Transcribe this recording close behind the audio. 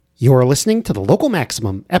You're listening to The Local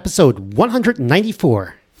Maximum, episode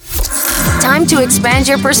 194. Time to expand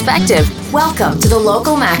your perspective. Welcome to The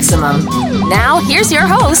Local Maximum. Now, here's your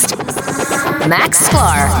host, Max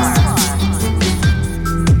Sklar.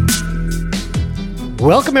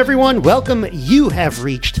 Welcome, everyone. Welcome. You have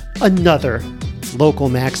reached another Local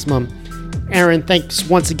Maximum. Aaron, thanks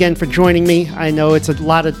once again for joining me. I know it's a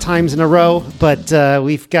lot of times in a row, but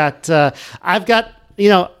I've got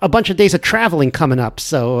a bunch of days of traveling coming up,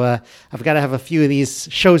 so I've got to have a few of these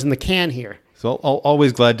shows in the can here. So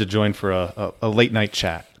always glad to join for a late night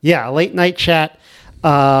chat. Yeah, a late night chat.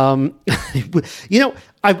 I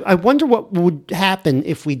wonder what would happen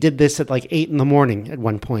if we did this at like 8 a.m. at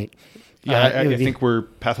one point. Yeah, I think we're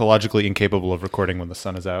pathologically incapable of recording when the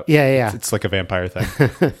sun is out. Yeah. It's like a vampire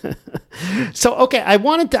thing. So, okay, I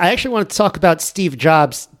actually wanted to talk about Steve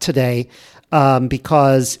Jobs today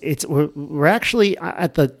because we're actually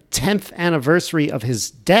at the 10th anniversary of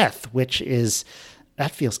his death,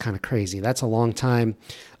 that feels kind of crazy. That's a long time.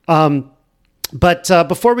 But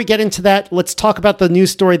before we get into that, let's talk about the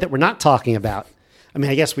news story that we're not talking about. I mean,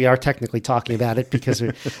 I guess we are technically talking about it because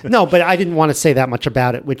but I didn't want to say that much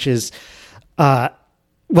about it, which is,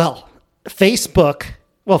 Facebook.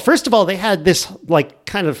 Well, first of all, they had this like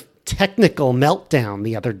kind of technical meltdown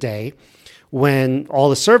the other day when all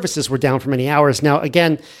the services were down for many hours. Now,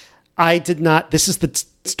 again, this is the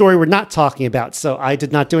story we're not talking about. So I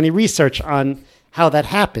did not do any research on how that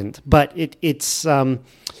happened, but it's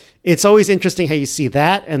always interesting how you see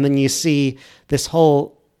that. And then you see this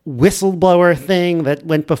whole whistleblower thing that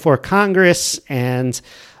went before Congress, and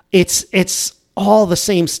it's all the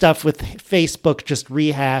same stuff with Facebook just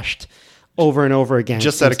rehashed over and over again.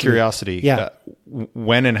 Just out of curiosity, yeah.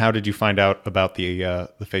 When and how did you find out about the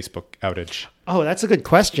Facebook outage? Oh, that's a good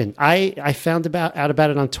question. I found out about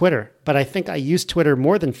it on Twitter, but I think I use Twitter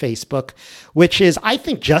more than Facebook, which is, I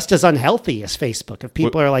think, just as unhealthy as Facebook. If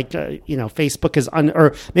people are like, Facebook is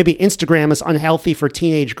or maybe Instagram is unhealthy for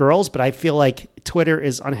teenage girls, but I feel like Twitter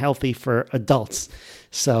is unhealthy for adults.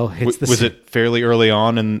 So was it fairly early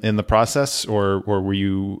on in the process, or were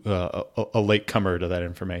you a latecomer to that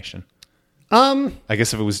information? I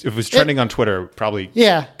guess if it was trending on Twitter, probably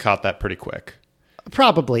caught that pretty quick.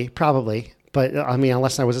 Probably. But I mean,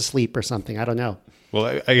 unless I was asleep or something, I don't know.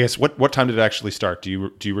 Well, I guess what time did it actually start? Do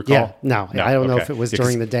you recall? Yeah, no, I don't know if it was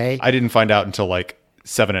during the day. I didn't find out until like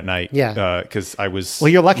 7 p.m. Yeah, because I was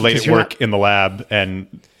you're lucky late at work in the lab,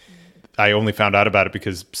 and I only found out about it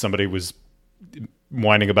because somebody was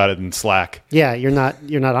whining about it in Slack. Yeah, you're not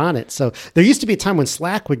on it. So there used to be a time when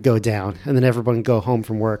Slack would go down, and then everyone would go home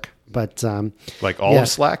from work. But like all of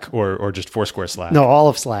Slack or just Foursquare Slack? No, all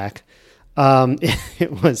of Slack.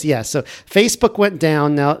 It was, so Facebook went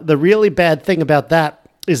down. Now, the really bad thing about that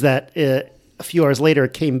is that a few hours later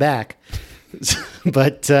it came back.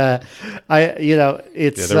 But there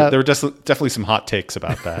were definitely some hot takes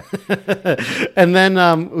about that. And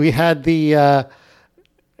then we had the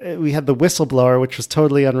whistleblower, which was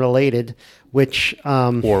totally unrelated. Which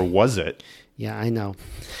or was it? Yeah, I know.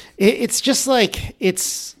 It's just like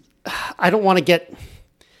I don't want to get.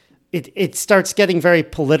 It starts getting very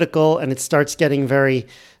political, and it starts getting very,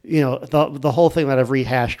 the whole thing that I've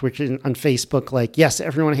rehashed, which is on Facebook, like, yes,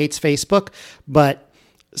 everyone hates Facebook, but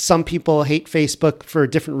some people hate Facebook for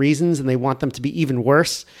different reasons, and they want them to be even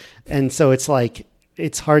worse. And so it's like,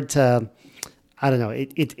 it's hard to, I don't know,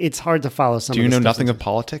 it's hard to follow some. Do you know nothing of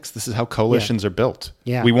politics? This is how coalitions are built.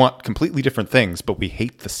 Yeah. We want completely different things, but we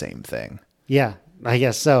hate the same thing. Yeah. I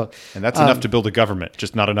guess so. And that's enough to build a government,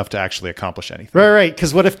 just not enough to actually accomplish anything. Right.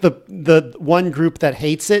 Because what if the one group that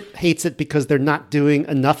hates it because they're not doing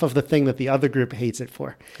enough of the thing that the other group hates it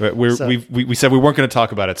for? We said we weren't going to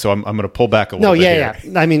talk about it, so I'm going to pull back a little bit here.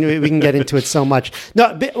 Yeah. I mean, we can get into it so much.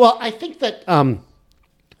 No, well, I think that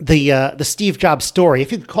the Steve Jobs story,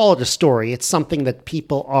 if you could call it a story, it's something that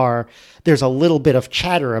there's a little bit of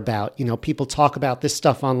chatter about. People talk about this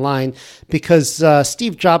stuff online because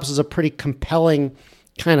Steve Jobs was a pretty compelling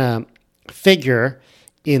kind of figure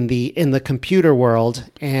in the computer world.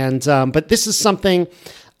 And but this is something,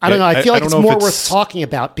 I don't know, I feel like it's more worth talking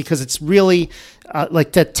about because it's really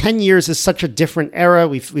like that 10 years is such a different era.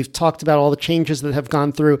 We've talked about all the changes that have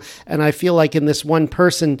gone through. And I feel like in this one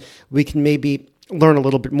person, we can maybe learn a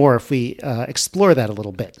little bit more if we explore that a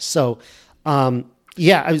little bit. So, I'm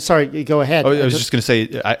sorry, go ahead. I was just going to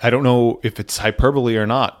say, I don't know if it's hyperbole or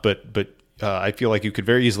not, but I feel like you could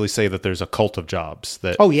very easily say that there's a cult of Jobs.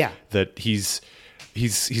 That he's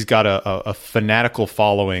got a fanatical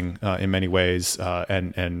following in many ways,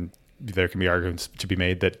 and there can be arguments to be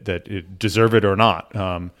made that deserve it or not.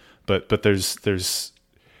 But there's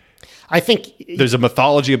I think there's a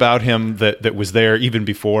mythology about him that was there even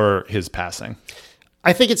before his passing.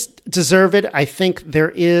 I think it's deserved. I think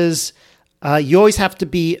there is, you always have to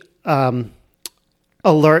be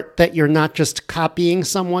alert that you're not just copying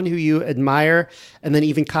someone who you admire and then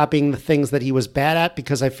even copying the things that he was bad at,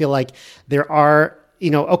 because I feel like there are,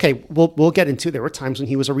 okay, we'll get into, there were times when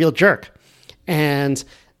he was a real jerk. And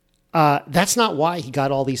that's not why he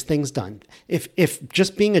got all these things done. If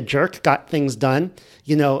just being a jerk got things done,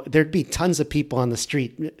 there'd be tons of people on the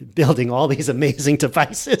street building all these amazing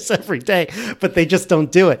devices every day, but they just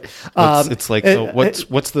don't do it. It's like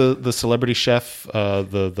what's the celebrity chef,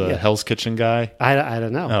 the Hell's Kitchen guy? I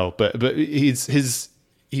don't know. No, but he's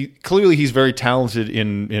clearly he's very talented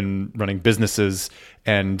in running businesses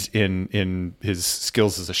and in his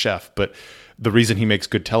skills as a chef. But the reason he makes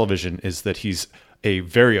good television is that he's a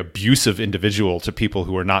very abusive individual to people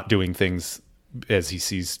who are not doing things as he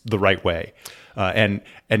sees the right way. And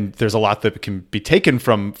there's a lot that can be taken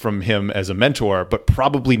from him as a mentor, but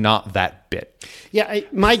probably not that bit. Yeah.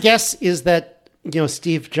 My guess is that,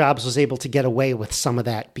 Steve Jobs was able to get away with some of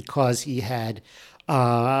that because he had,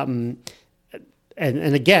 and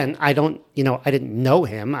again, I didn't know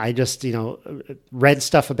him. I just, read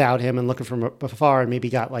stuff about him and looking from afar and maybe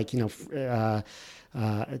got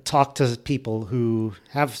talk to people who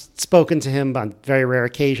have spoken to him on very rare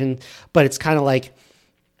occasion, but it's kind of like,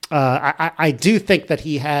 I do think that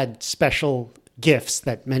he had special gifts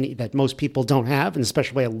that most people don't have, and a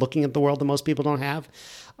special way of looking at the world that most people don't have.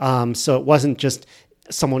 So it wasn't just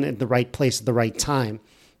someone in the right place at the right time.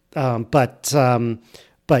 But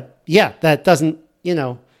yeah, that doesn't,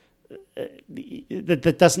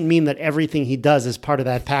 that doesn't mean that everything he does is part of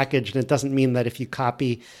that package, and it doesn't mean that if you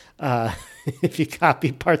copy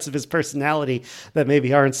parts of his personality that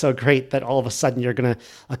maybe aren't so great, that all of a sudden you're going to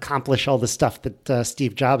accomplish all the stuff that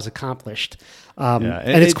Steve Jobs accomplished. And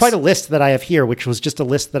it's quite a list that I have here, which was just a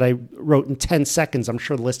list that I wrote in 10 seconds. I'm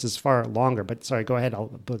sure the list is far longer, but sorry, go ahead.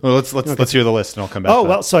 Let's hear the list, and I'll come back. Oh,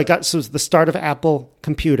 well, so it was the start of Apple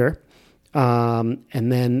Computer. And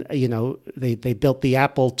then, they built the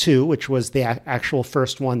Apple II, which was the actual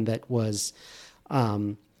first one that was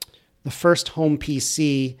the first home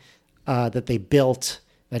PC that he built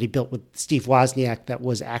with Steve Wozniak that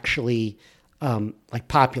was actually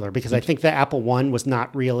popular, because I think the Apple I was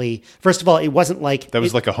not really, first of all, it wasn't like... That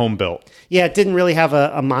was like a home built. Yeah, it didn't really have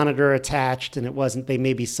a monitor attached, and it wasn't, they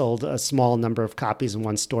maybe sold a small number of copies in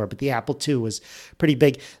one store, but the Apple II was pretty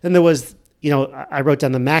big. Then there was... I wrote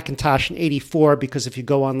down the Macintosh in '84 because if you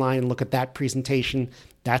go online and look at that presentation,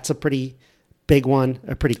 that's a pretty big one,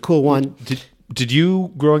 a pretty cool one. Did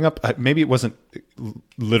you, growing up, maybe it wasn't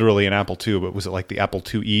literally an Apple II, but was it like the Apple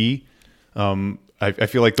IIe? I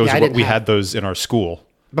feel like we had those in our school.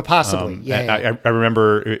 But possibly, yeah. I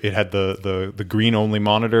remember it had the green only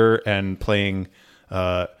monitor and playing...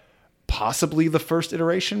 possibly the first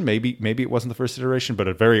iteration. Maybe it wasn't the first iteration, but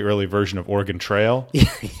a very early version of Oregon Trail.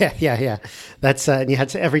 Yeah. That's and you had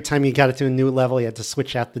to, every time you got it to a new level, you had to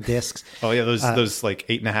switch out the discs. Oh yeah, those like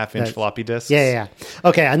 8.5-inch floppy disks. Yeah.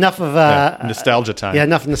 Okay, enough of nostalgia time. Yeah,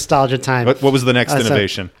 enough nostalgia time. What was the next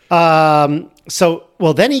innovation? Then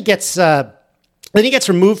he gets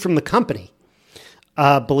removed from the company.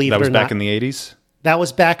 Believe it or not, that was back in the 80s. That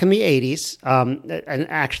was back in the 80s, and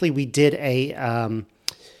actually we did a.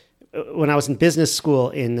 When I was in business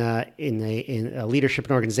school in leadership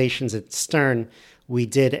and organizations at Stern, we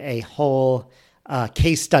did a whole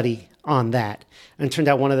case study on that, and it turned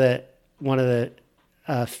out one of the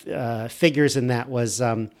figures in that was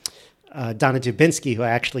Donna Dubinsky, who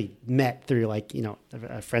I actually met through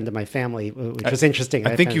a friend of my family, which was interesting.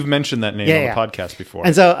 I think you've mentioned that name on the podcast before.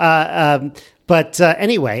 And so,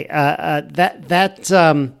 anyway,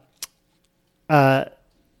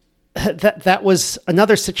 that was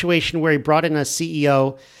another situation where he brought in a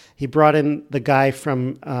CEO. He brought in the guy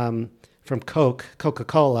from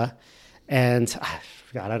Coca-Cola, and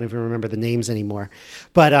God, I don't even remember the names anymore.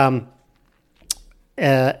 But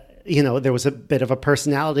there was a bit of a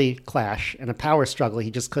personality clash and a power struggle. He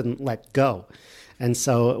just couldn't let go, and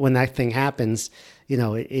so when that thing happens,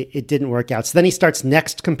 it didn't work out. So then he starts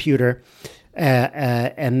Next Computer,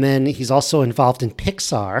 and then he's also involved in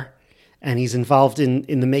Pixar. And he's involved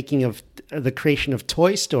in the making of the creation of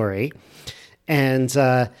Toy Story. And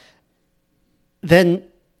then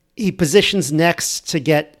he positions Next to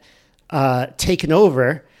get taken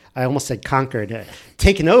over. I almost said conquered.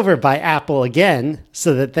 Taken over by Apple again,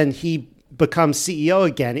 so that then he becomes CEO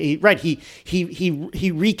again.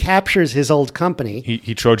 He recaptures his old company.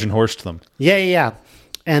 He Trojan horsed them. Yeah.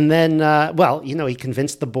 And then, he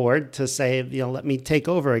convinced the board to say, let me take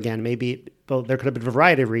over again. Maybe there could have been a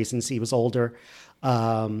variety of reasons. He was older.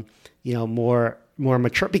 more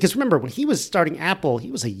mature. Because remember, when he was starting Apple,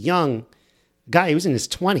 he was a young guy. He was in his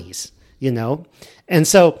 20s, and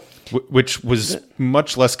so which was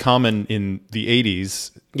much less common in the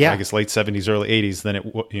 80s. I guess late 70s, early 80s than it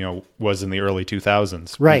was in the early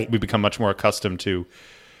 2000s. Right, we become much more accustomed to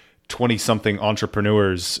 20-something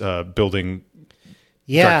entrepreneurs building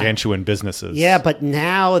gargantuan businesses. Yeah, but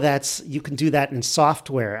now you can do that in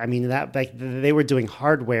software. I mean, that they were doing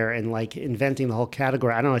hardware and like inventing the whole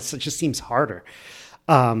category. I don't know. It just seems harder.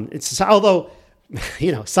 Although,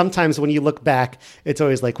 sometimes when you look back, it's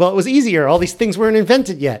always like, well, it was easier. All these things weren't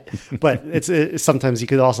invented yet. But sometimes you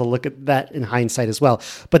could also look at that in hindsight as well.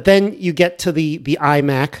 But then you get to the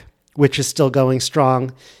iMac, which is still going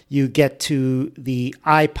strong. You get to the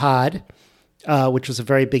iPod, which was a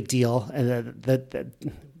very big deal. And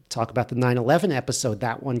talk about the 9/11 episode.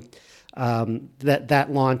 That one, that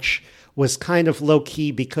launch was kind of low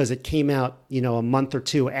key because it came out, a month or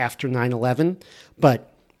two after 9/11. But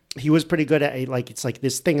he was pretty good at it's like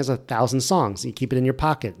this thing has 1,000 songs. You keep it in your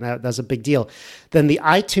pocket. That's a big deal. Then the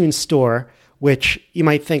iTunes store, which you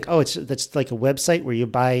might think, that's like a website where you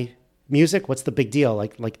buy music. What's the big deal?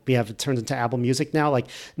 Like we have it turned into Apple Music now. Like,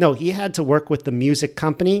 no, he had to work with the music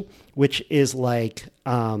company, which is like,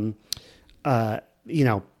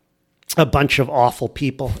 a bunch of awful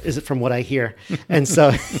people, is it from what I hear? And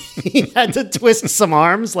so he had to twist some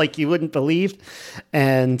arms like you wouldn't believe.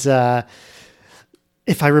 And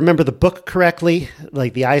if I remember the book correctly,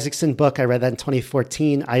 like the Isaacson book, I read that in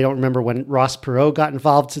 2014. I don't remember when Ross Perot got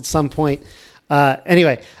involved at some point.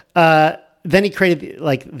 Anyway, then he created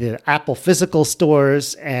like the Apple physical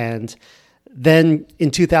stores. And then in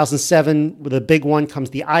 2007, with a big one comes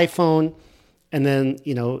the iPhone. And then,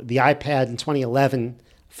 the iPad in 2011,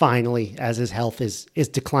 finally, as his health is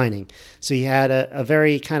declining. So he had a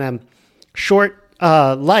very kind of short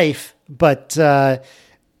life, but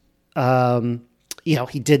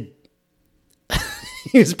he did.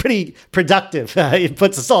 He was pretty productive. It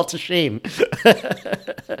puts us all to shame.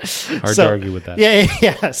 Hard to argue with that.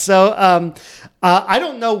 Yeah. So I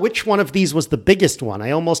don't know which one of these was the biggest one.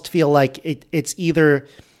 I almost feel like it's either.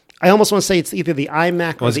 I almost want to say it's either the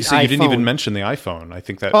iMac or the iPhone. You didn't even mention the iPhone. I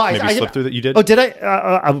think that maybe slipped through that. You did? Oh, did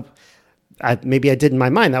I? Maybe I did in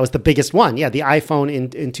my mind. That was the biggest one. Yeah, the iPhone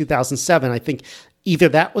in 2007. I think either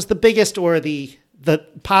that was the biggest or the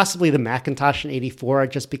possibly the Macintosh in 84,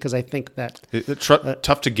 just because I think that...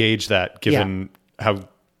 tough to gauge that given how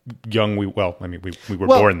young we were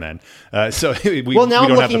born then. So we don't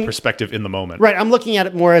have the perspective in the moment. Right. I'm looking at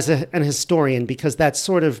it more as an historian because that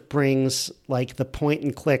sort of brings like the point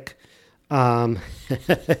and click.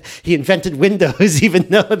 He invented Windows, even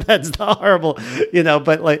though that's horrible,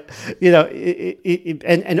 but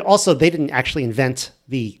and also they didn't actually invent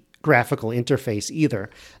the graphical interface either.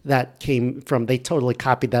 That came from, they totally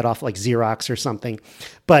copied that off like Xerox or something,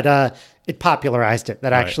 but it popularized it.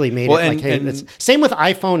 That actually made it same with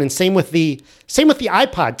iPhone and same with the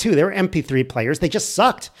iPod too. They were MP3 players. They just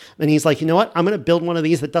sucked. And he's like, you know what? I'm going to build one of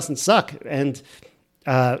these that doesn't suck. And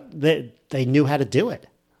they knew how to do it.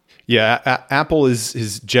 Yeah. Apple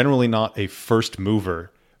is generally not a first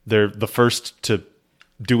mover. They're the first to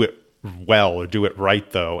do it well or do it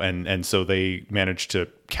right though. And so they managed to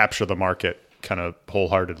capture the market kind of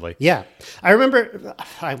wholeheartedly. Yeah. I remember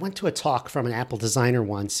I went to a talk from an Apple designer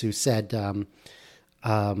once who said,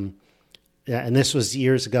 and this was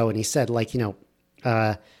years ago, and he said we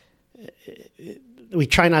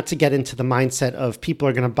try not to get into the mindset of people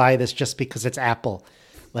are going to buy this just because it's Apple.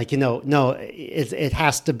 No, it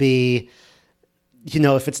has to be,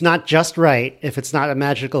 if it's not just right, if it's not a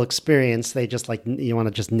magical experience, they just you want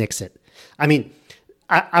to just nix it. I mean,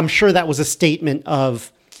 I'm sure that was a statement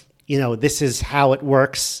of, this is how it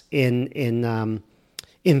works in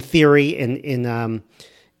theory, in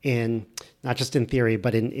not just in theory,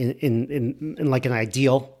 but in like an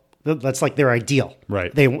ideal. That's like their ideal,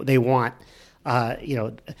 right? They want,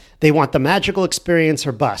 they want the magical experience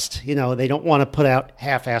or bust. They don't want to put out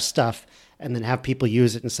half-assed stuff and then have people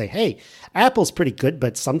use it and say, hey, Apple's pretty good,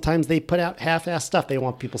 but sometimes they put out half-assed stuff. They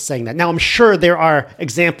want people saying that. Now, I'm sure there are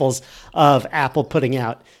examples of Apple putting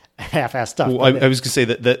out half-assed stuff. Well, I was going to say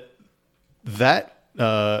that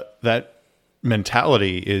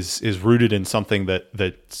mentality is rooted in something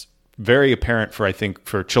that's very apparent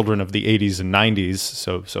for children of the 80s and 90s,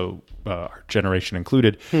 so our generation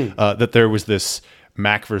included, that there was this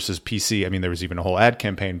Mac versus PC. I mean, there was even a whole ad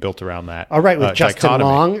campaign built around that. All right, with Justin dichotomy.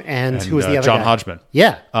 Long and who was the other John guy? Hodgman.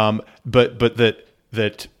 Yeah. But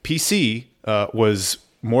that PC was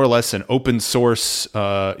more or less an open source,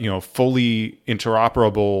 fully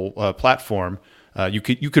interoperable platform You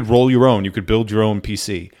could roll your own. You could build your own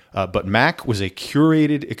PC. But Mac was a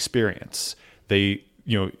curated experience.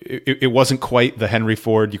 It wasn't quite the Henry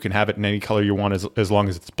Ford, you can have it in any color you want as long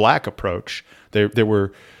as it's black approach. There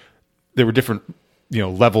were different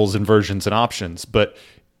levels and versions and options, but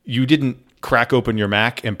you didn't crack open your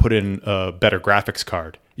Mac and put in a better graphics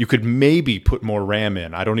card. You could maybe put more RAM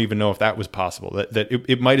in. I don't even know if that was possible. That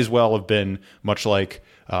it might as well have been much like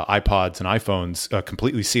iPods and iPhones, a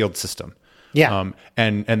completely sealed system. Yeah.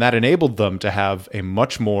 And that enabled them to have a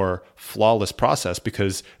much more flawless process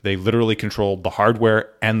because they literally controlled the hardware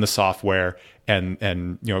and the software, and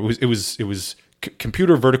it was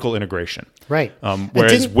computer vertical integration. Right.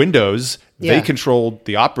 Whereas Windows, they controlled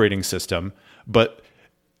the operating system, but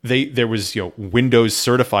there was Windows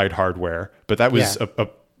certified hardware, but that was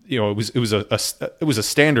it was a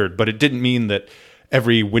standard, but it didn't mean that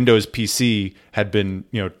every Windows PC had been,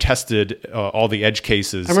 tested all the edge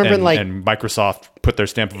cases, and Microsoft put their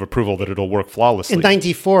stamp of approval that it'll work flawlessly. In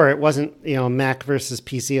 '94, it wasn't Mac versus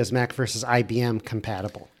PC, it was Mac versus IBM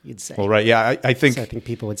compatible. You'd say. Well, right, yeah, I think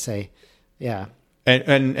people would say, yeah,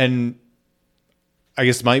 and I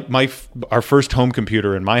guess our first home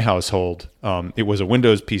computer in my household, it was a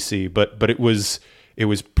Windows PC, but it was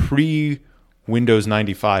pre Windows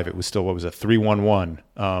 95. It was still, what was it, 3.11.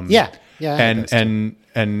 Yeah. And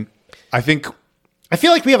I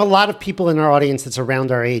feel like we have a lot of people in our audience that's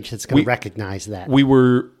around our age that's going to recognize that. We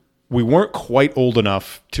weren't quite old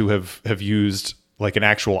enough to have used like an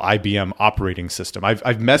actual IBM operating system.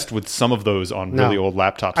 I've messed with some of those on really old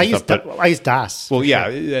laptops. I used DOS. Well,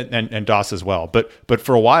 yeah, sure. and DOS as well. But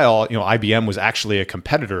for a while, IBM was actually a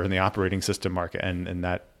competitor in the operating system market, and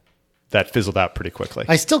that fizzled out pretty quickly.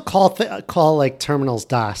 I still call like terminals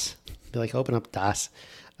DOS. Be like, open up DOS.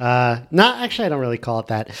 Actually, I don't really call it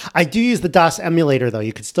that. I do use the DOS emulator though.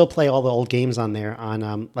 You could still play all the old games on there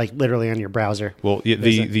on like literally on your browser. Well,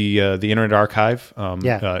 the Internet Archive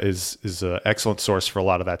is an excellent source for a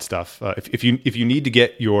lot of that stuff. If you need to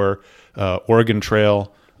get your Oregon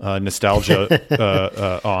Trail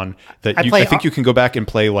nostalgia on that, I think you can go back and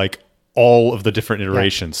play like all of the different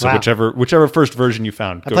iterations. Yeah. So whichever first version you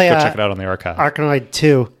found, go check it out on the archive. Arkanoid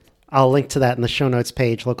 2. I'll link to that in the show notes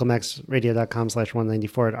page,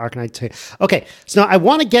 localmaxradio.com/194 at Arkanoid 2. Okay, so now I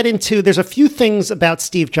want to get into, there's a few things about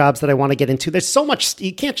Steve Jobs that I want to get into. There's so much,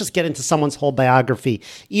 you can't just get into someone's whole biography.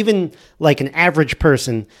 Even like an average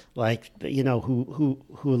person, like, who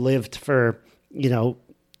lived for,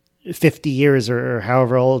 50 years or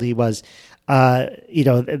however old he was,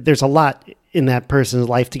 there's a lot in that person's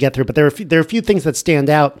life to get through. But there are a few things that stand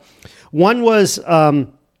out. One was,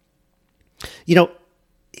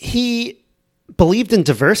 he believed in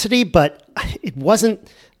diversity, but it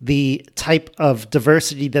wasn't the type of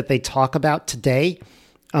diversity that they talk about today,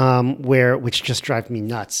 which just drives me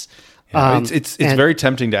nuts. It's very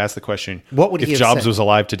tempting to ask the question: what would if Jobs was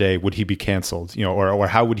alive today? Would he be canceled? Or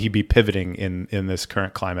how would he be pivoting in this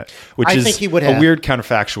current climate? I think he would have. A weird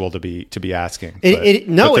counterfactual to be asking. But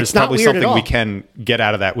it's not weird something at all. We can get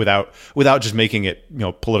out of that without just making it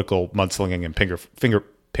political mudslinging and finger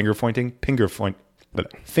pointing.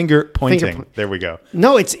 There we go.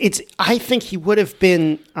 No, I think he would have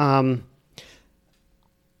been.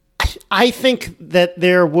 I think that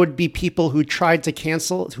there would be people who would try to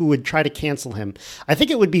cancel him. I think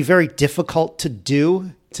it would be very difficult to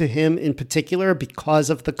do to him in particular because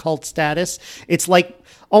of the cult status. It's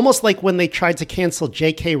almost like when they tried to cancel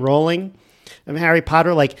J.K. Rowling of Harry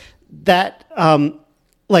Potter, like that,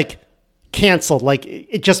 canceled. Like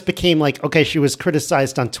it just became like, okay, she was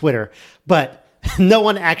criticized on Twitter, but no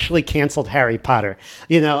one actually canceled Harry Potter,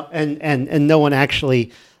 and no one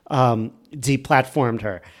actually deplatformed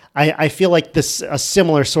her. I feel like a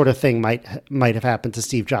similar sort of thing might have happened to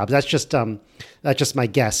Steve Jobs. That's just my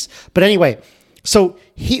guess. But anyway, so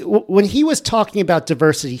when he was talking about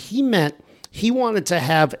diversity, he meant he wanted to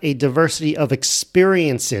have a diversity of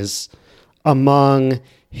experiences among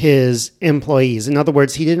his employees. In other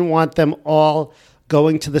words, he didn't want them all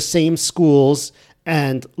going to the same schools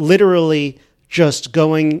and literally just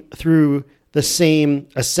going through the same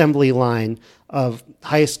assembly line of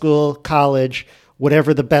high school, college,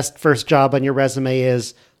 whatever the best first job on your resume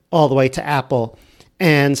is, all the way to Apple.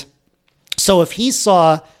 And so if he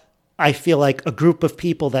saw, I feel like, a group of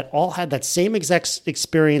people that all had that same exact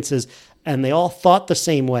experiences and they all thought the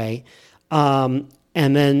same way, and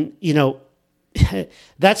then,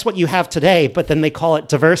 that's what you have today, but then they call it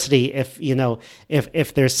diversity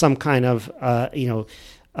if there's some kind of,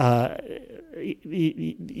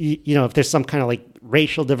 if there's some kind of like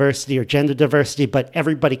racial diversity or gender diversity, but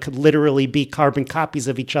everybody could literally be carbon copies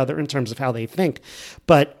of each other in terms of how they think.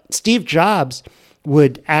 But Steve Jobs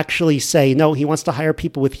would actually say, no, he wants to hire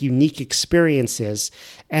people with unique experiences.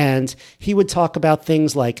 And he would talk about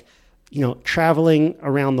things like, traveling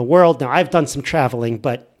around the world. Now, I've done some traveling,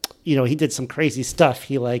 but, he did some crazy stuff.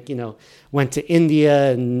 He went to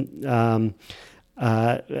India and,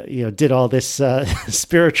 did all this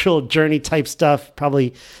spiritual journey type stuff,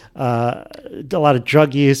 probably a lot of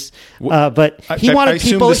drug use. But he wanted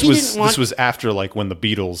people. This was after when the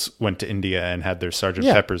Beatles went to India and had their Sgt.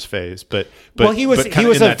 Pepper's phase. But he was a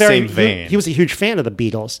huge fan of the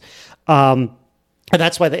Beatles. And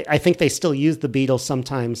that's why I think they still use the Beatles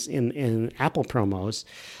sometimes in Apple promos.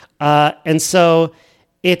 And so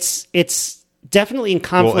it's definitely in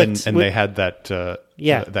conflict. Well, they had that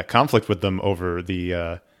that conflict with them over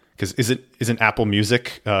the because isn't Apple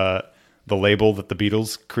Music the label that the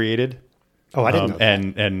Beatles created? Oh, I didn't know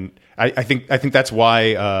that. And I think that's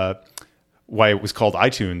why it was called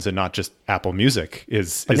iTunes and not just Apple Music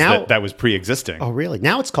is that was pre-existing. Oh, really?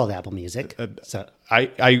 Now it's called Apple Music. So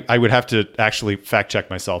I would have to actually fact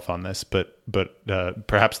check myself on this, but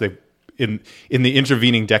perhaps they in the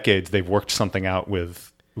intervening decades they've worked something out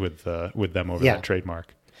with them over that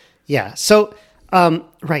trademark. Yeah. So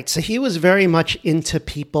right. So he was very much into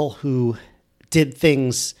people who did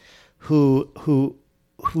things who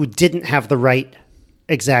didn't have the right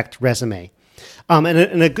exact resume.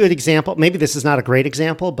 And a good example, maybe this is not a great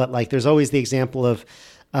example, but there's always the example of,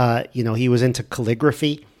 he was into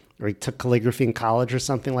calligraphy, or he took calligraphy in college or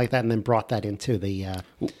something like that, and then brought that into the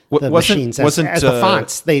machines as the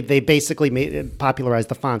fonts. They basically popularized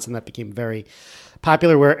the fonts, and that became very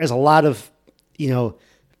popular. Whereas a lot of,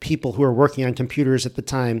 people who were working on computers at the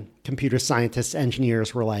time, computer scientists,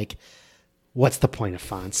 engineers, were like, what's the point of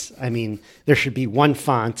fonts? I mean, there should be one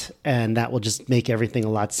font, and that will just make everything a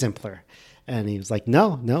lot simpler. And he was like,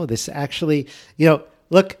 no, this actually,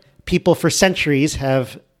 look, people for centuries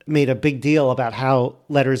have made a big deal about how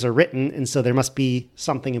letters are written, and so there must be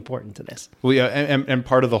something important to this. Well, yeah, and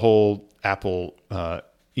part of the whole Apple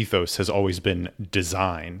ethos has always been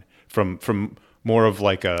design from more of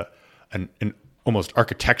an almost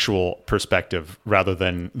architectural perspective rather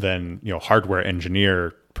than hardware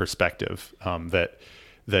engineer perspective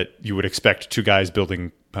that you would expect two guys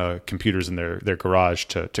building computers in their garage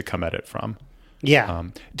to come at it from. Yeah.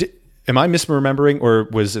 Am I misremembering, or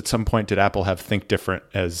was at some point did Apple have "Think Different"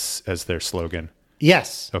 as their slogan?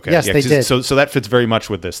 Yes. Okay. Yes, they did. So that fits very much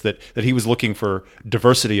with this. That he was looking for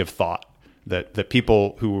diversity of thought. That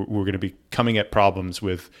people who were going to be coming at problems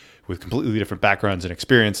with completely different backgrounds and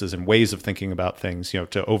experiences and ways of thinking about things. To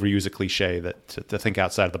overuse a cliche to think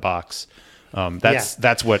outside of the box.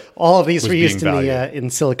 That's what all of these were used in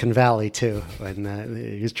Silicon Valley too. When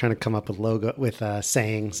he was trying to come up with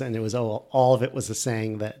sayings, and it was all of it was a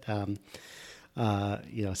saying that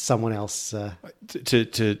someone else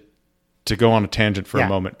to go on a tangent for a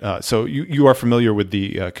moment. So you are familiar with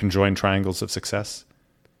the conjoined triangles of success?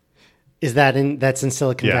 Is that's in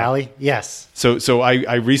Silicon Valley? Yes. So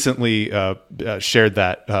I recently shared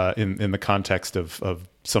that in the context of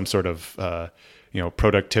some sort of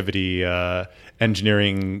productivity,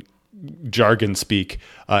 engineering jargon speak.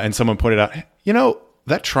 And someone pointed out,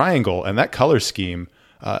 that triangle and that color scheme,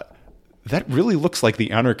 that really looks like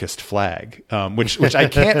the anarchist flag, which I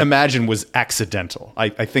can't imagine was accidental.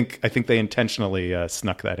 I think they intentionally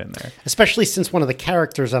snuck that in there. Especially since one of the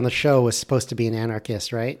characters on the show was supposed to be an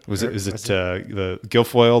anarchist, right? Is it the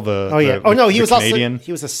Guilfoyle? He was Canadian? Also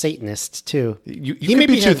he was a Satanist too. He may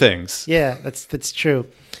be two things. Yeah, that's true.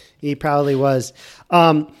 He probably was.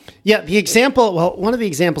 The example. Well, one of the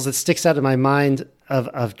examples that sticks out in my mind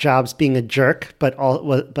of Jobs being a jerk, but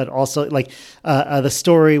also the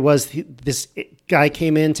story was this guy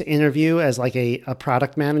came in to interview as a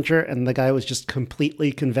product manager, and the guy was just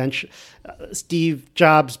completely conventional. Steve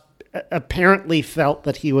Jobs apparently felt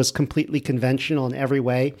that he was completely conventional in every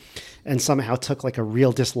way, and somehow took a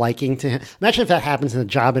real disliking to him. Imagine if that happens in a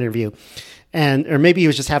job interview. Or maybe he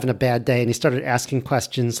was just having a bad day, and he started asking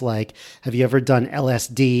questions like, have you ever done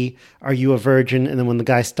LSD? Are you a virgin? And then when the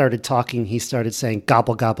guy started talking, he started saying,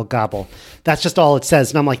 gobble, gobble, gobble. That's just all it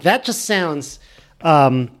says. And I'm like, that just sounds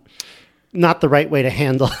not the right way to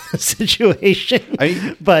handle a situation.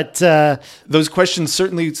 But those questions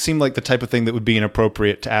certainly seem like the type of thing that would be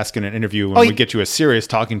inappropriate to ask in an interview when we get you a serious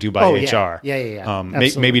talking to by HR. Yeah.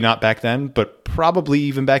 Maybe not back then, but probably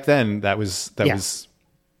even back then that was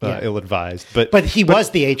ill-advised. But he was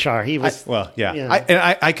the HR. He was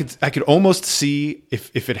I could almost see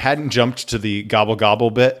if it hadn't jumped to the gobble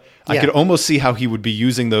gobble bit. I could almost see how he would be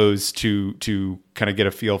using those to kind of get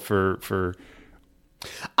a feel for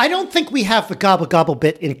I don't think we have the gobble gobble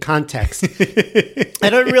bit in context. I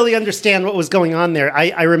don't really understand what was going on there.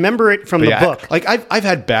 I remember it from the book. Like I've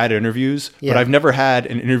had bad interviews, but I've never had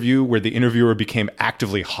an interview where the interviewer became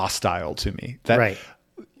actively hostile to me. Right.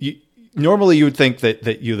 Normally you would think that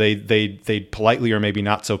they'd politely or maybe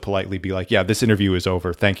not so politely be like, yeah, this interview is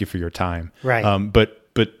over. Thank you for your time. Right.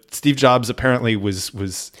 But Steve Jobs apparently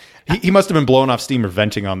he must have been blowing off steam or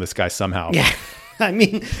venting on this guy somehow. Yeah. I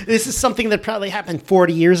mean, this is something that probably happened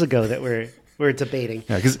 40 years ago that we're debating.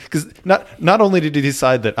 Yeah, because not only did he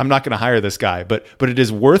decide that I'm not going to hire this guy, but it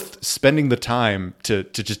is worth spending the time to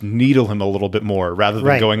just needle him a little bit more rather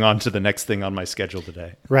than going on to the next thing on my schedule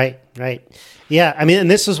today. Right. Yeah, I mean,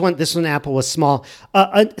 and this was when Apple was small.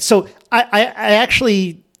 So I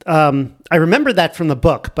actually I remember that from the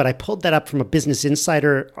book, but I pulled that up from a Business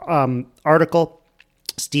Insider article.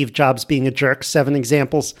 Steve Jobs being a jerk, 7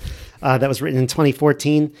 examples that was written in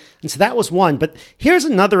 2014. And so that was one. But here's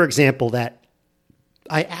another example that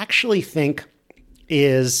I actually think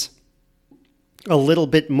is a little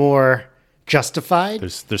bit more justified.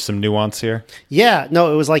 There's some nuance here. Yeah,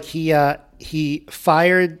 no, it was like he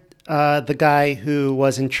fired the guy who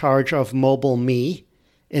was in charge of Mobile Me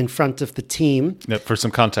in front of the team. Now, for some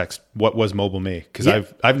context, what was Mobile Me? Because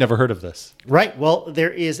I've never heard of this. Right. Well,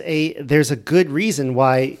 there's a good reason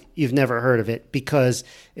why you've never heard of it, because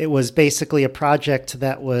it was basically a project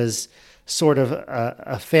that was sort of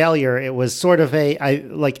a failure. It was sort of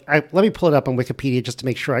let me pull it up on Wikipedia just to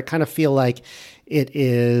make sure. I kind of feel like it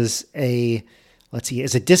is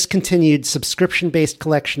is a discontinued subscription-based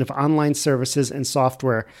collection of online services and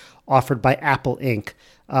software offered by Apple Inc.,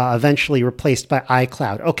 eventually replaced by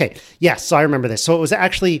iCloud. Okay, yes, so I remember this. So it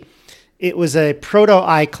was a proto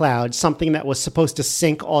iCloud, something that was supposed to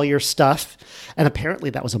sync all your stuff, and apparently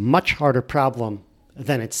that was a much harder problem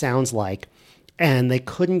than it sounds like. And they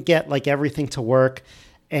couldn't get everything to work,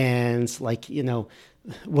 and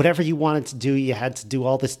whatever you wanted to do, you had to do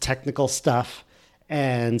all this technical stuff.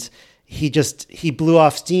 And he blew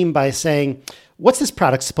off steam by saying, what's this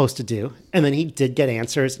product supposed to do? And then he did get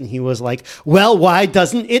answers, and he was like, well, why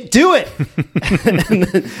doesn't it do it?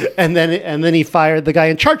 and then he fired the guy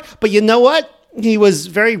in charge. But you know what? He was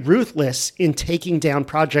very ruthless in taking down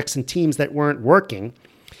projects and teams that weren't working.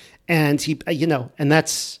 And and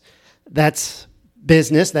that's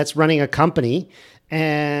business, that's running a company.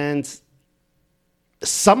 And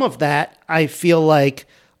some of that I feel like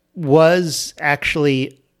was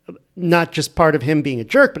actually not just part of him being a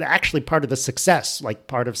jerk, but actually part of the success, like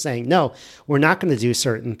part of saying, no, we're not going to do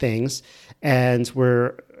certain things. And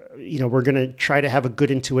we're going to try to have a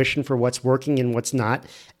good intuition for what's working and what's not.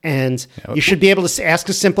 And you should be able to ask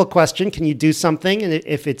a simple question. Can you do something? And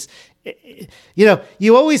if it's,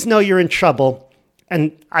 you always know you're in trouble.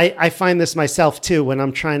 And I find this myself too, when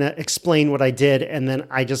I'm trying to explain what I did and then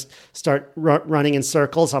I just start running in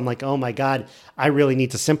circles. I'm like, oh my God, I really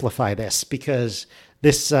need to simplify this because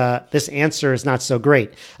this answer is not so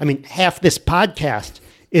great. I mean, half this podcast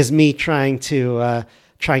is me trying to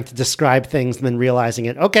describe things and then realizing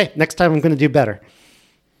it. Okay, next time I'm going to do better.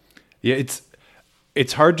 Yeah,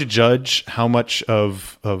 it's hard to judge how much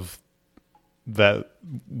of that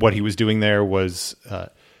what he was doing there was the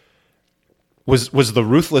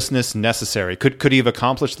ruthlessness necessary. Could he have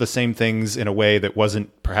accomplished the same things in a way that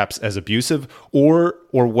wasn't perhaps as abusive, or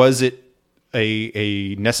was it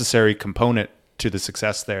a necessary component to the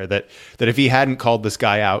success there, that if he hadn't called this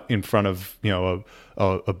guy out in front of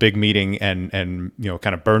a big meeting and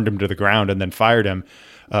kind of burned him to the ground and then fired him,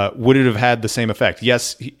 would it have had the same effect?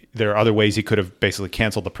 Yes, there are other ways he could have basically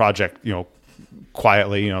canceled the project,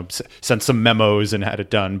 quietly, sent some memos and had it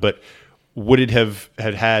done, but would it have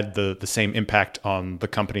had the same impact on the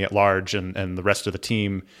company at large and the rest of the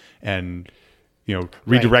team, and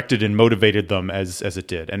redirected and motivated them as it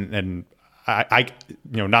did? And I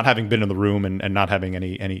not having been in the room and not having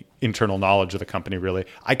any internal knowledge of the company, really,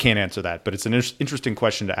 I can't answer that. But it's an interesting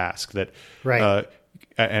question to ask. That right.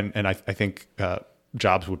 And I think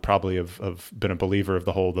Jobs would probably have been a believer of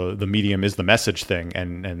the whole the medium is the message thing,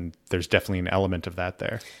 and there's definitely an element of that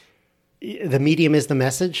there. The medium is the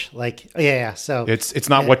message, yeah. So it's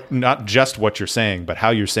not not just what you're saying, but how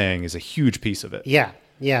you're saying is a huge piece of it. Yeah.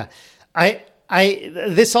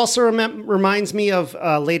 This also reminds me of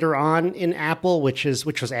later on in Apple, which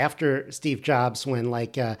was after Steve Jobs, when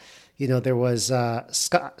there was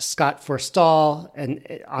Scott Forstall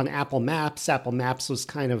and on Apple Maps. Apple Maps was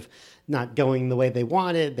kind of not going the way they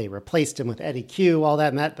wanted. They replaced him with Eddie Q, all that,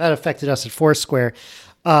 and that affected us at Foursquare.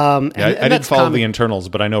 I didn't follow the internals,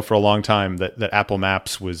 but I know for a long time that Apple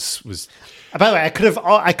Maps was By the way,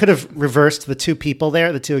 I could have reversed the two people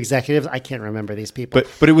there, the two executives. I can't remember these people.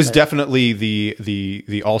 But it was definitely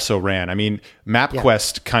the also ran. I mean,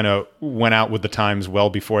 MapQuest kind of went out with the times well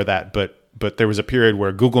before that, but there was a period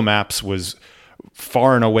where Google Maps was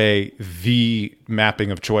far and away the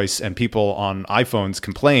mapping of choice, and people on iPhones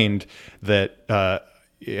complained that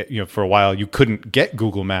for a while you couldn't get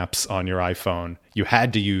Google Maps on your iPhone. You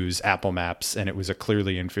had to use Apple Maps, and it was a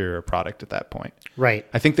clearly inferior product at that point. Right.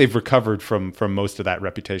 I think they've recovered from most of that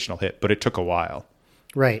reputational hit, but it took a while.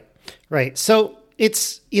 Right. So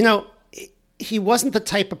it's, he wasn't the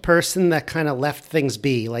type of person that kind of left things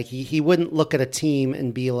be. Like he wouldn't look at a team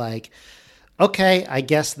and be like, okay, I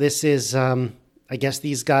guess this is, I guess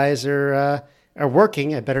these guys are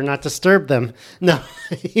working. I better not disturb them. No,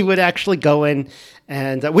 he would actually go in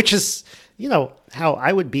and, which is, how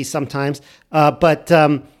I would be sometimes. But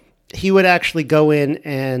he would actually go in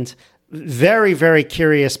and very, very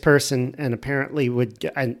curious person, and apparently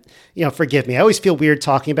would, and forgive me. I always feel weird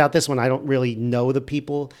talking about this when I don't really know the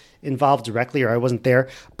people involved directly, or I wasn't there.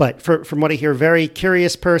 But from what I hear, very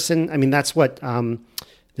curious person. I mean, that's what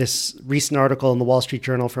this recent article in the Wall Street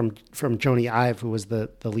Journal from Joni Ive, who was the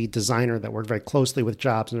lead designer that worked very closely with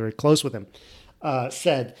Jobs and very close with him,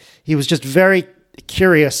 said he was just very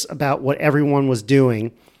curious about what everyone was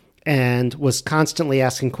doing and was constantly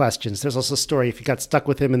asking questions. There's also a story, if you got stuck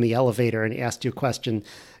with him in the elevator and he asked you a question,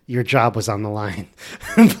 your job was on the line.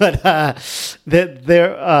 But I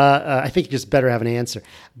think you just better have an answer.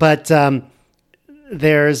 But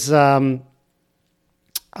there's a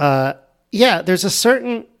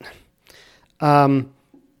certain,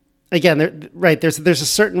 there's a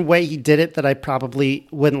certain way he did it that I probably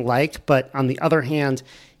wouldn't like. But on the other hand,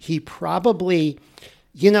 he probably,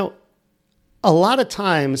 a lot of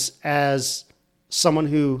times as someone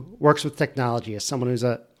who works with technology, as someone who's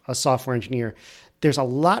a software engineer, there's a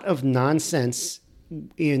lot of nonsense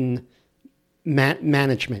in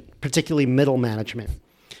management, particularly middle management,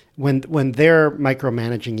 when they're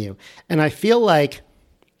micromanaging you. And I feel like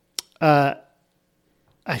at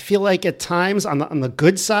times on the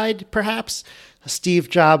good side, perhaps, Steve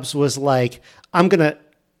Jobs was like, I'm going to,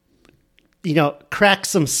 crack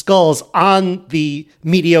some skulls on the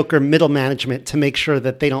mediocre middle management to make sure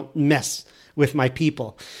that they don't mess with my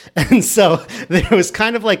people. And so there was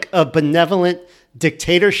kind of like a benevolent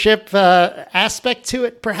dictatorship aspect to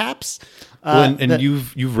it, perhaps.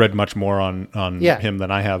 You've read much more on him than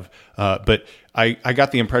I have, but I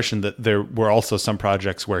got the impression that there were also some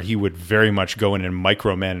projects where he would very much go in and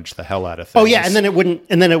micromanage the hell out of things. Oh yeah, and then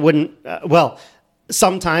it wouldn't.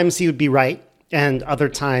 Sometimes he would be right, and other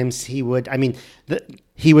times he would. I mean,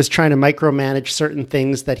 he was trying to micromanage certain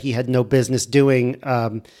things that he had no business doing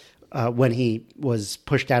when he was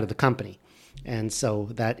pushed out of the company, and so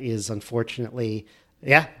that is unfortunately,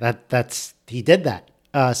 that's he did that.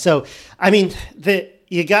 So I mean,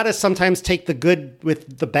 you got to sometimes take the good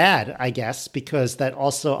with the bad, I guess, because that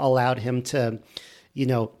also allowed him to,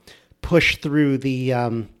 push through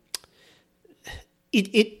the.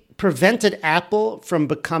 It prevented Apple from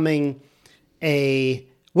becoming it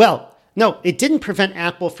didn't prevent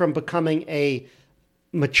Apple from becoming a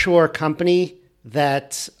mature company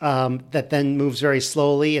that then moves very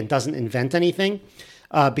slowly and doesn't invent anything,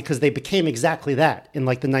 because they became exactly that in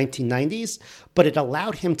like the 1990s. But it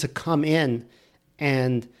allowed him to come in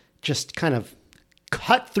and just kind of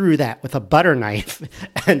cut through that with a butter knife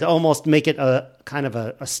and almost make it a kind of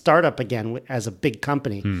a startup again as a big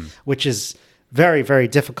company, which is very, very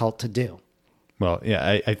difficult to do. Well,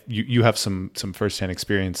 yeah, you have some firsthand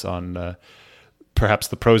experience on perhaps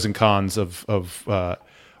the pros and cons of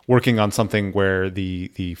working on something where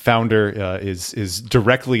the founder is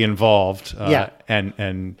directly involved. We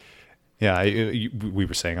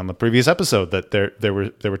were saying on the previous episode that there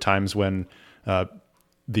were times when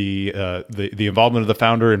the involvement of the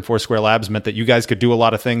founder in Foursquare Labs meant that you guys could do a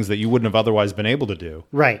lot of things that you wouldn't have otherwise been able to do.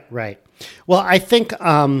 Right. Well, I think.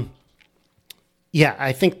 I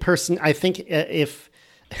think if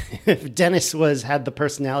Dennis had the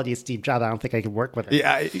personality of Steve Jobs, I don't think I could work with him.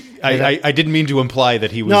 Yeah, I didn't mean to imply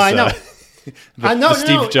that he was. No, I know.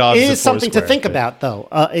 Steve Jobs. It is something to think about, though.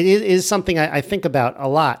 It is something I think about a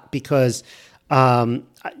lot because, from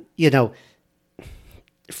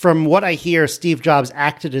what I hear, Steve Jobs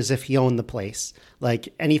acted as if he owned the place.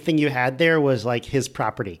 Like anything you had there was like his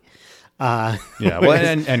property.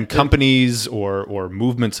 And companies or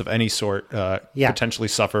movements of any sort potentially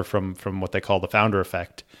suffer from what they call the founder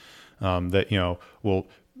effect. What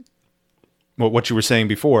you were saying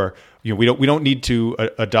before, we don't need to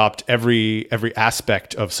adopt every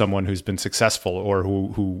aspect of someone who's been successful or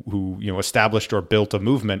who established or built a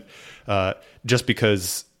movement just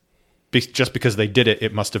because just because they did it,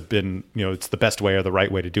 it must have been, it's the best way or the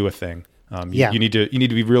right way to do a thing. You need to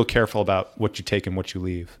be real careful about what you take and what you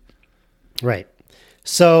leave. Right.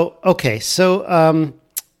 So, okay. So,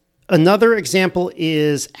 another example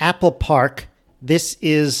is Apple Park. This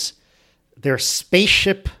is their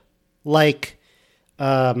spaceship-like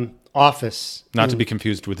office. Not to be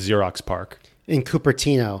confused with Xerox Park. In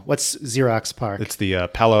Cupertino. What's Xerox Park? It's the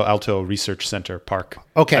Palo Alto Research Center Park.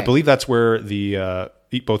 Okay. I believe that's where the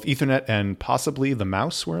both Ethernet and possibly the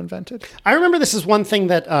mouse were invented. I remember this is one thing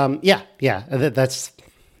that,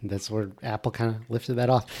 that's where Apple kind of lifted that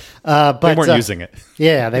off. But they weren't using it.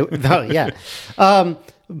 Yeah,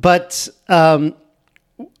 but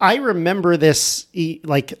I remember this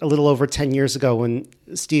like a little over 10 years ago when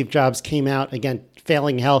Steve Jobs came out, again,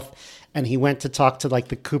 failing health, and he went to talk to like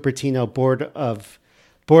the Cupertino board of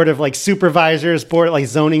like supervisors, like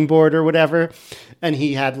zoning board or whatever. And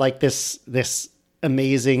he had like this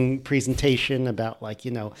amazing presentation about like,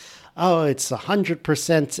 oh, it's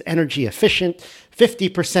 100% energy efficient,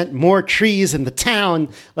 50% more trees in the town,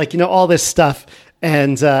 like, all this stuff.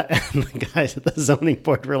 And the guys at the zoning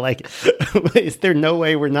board were like, is there no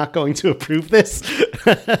way we're not going to approve this?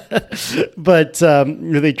 But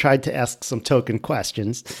they tried to ask some token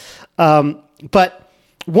questions. But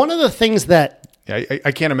one of the things that...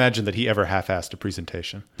 I can't imagine that he ever half-assed a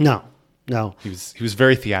presentation. No. He was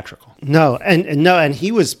very theatrical. And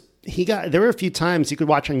he there were a few times you could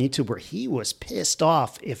watch on YouTube where he was pissed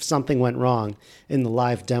off if something went wrong in the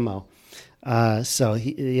live demo. So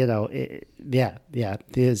he,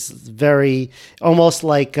 is very almost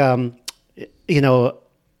like,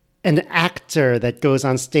 an actor that goes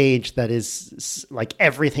on stage that is like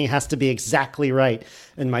everything has to be exactly right,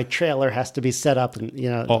 and my trailer has to be set up,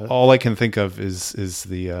 and all I can think of is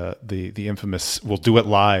the infamous "We'll do it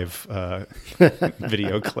live"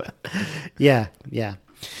 video clip. Yeah.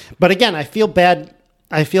 But again, I feel bad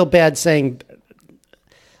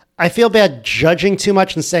judging too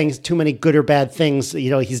much and saying too many good or bad things.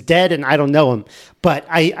 He's dead and I don't know him. But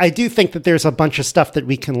I do think that there's a bunch of stuff that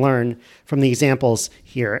we can learn from the examples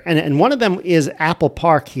here. And one of them is Apple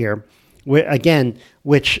Park here, so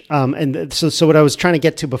what I was trying to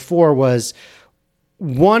get to before was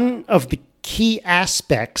one of the key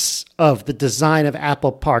aspects of the design of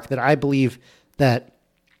Apple Park that I believe that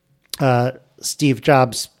Steve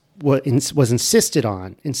Jobs was insistent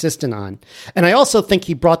on. And I also think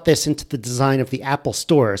he brought this into the design of the Apple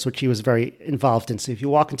stores, which he was very involved in. So if you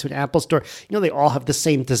walk into an Apple store, they all have the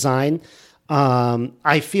same design.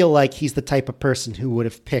 I feel like he's the type of person who would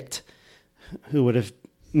have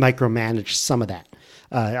micromanaged some some of that.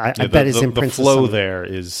 I bet his imprint. The flow there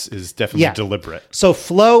is definitely deliberate. So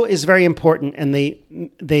flow is very important, and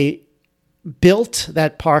they built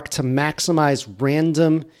that park to maximize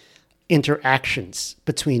random interactions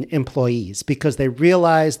between employees because they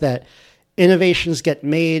realize that innovations get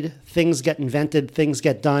made, things get invented, things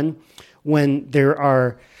get done when there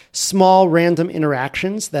are small random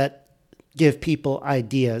interactions that give people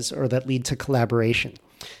ideas or that lead to collaboration.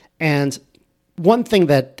 And one thing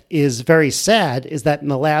that is very sad is that in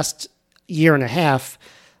the last year and a half,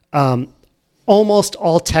 almost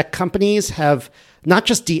all tech companies have not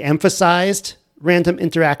just de-emphasized random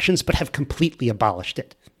interactions, but have completely abolished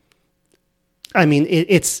it. I mean,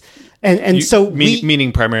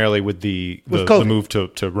 meaning primarily with the move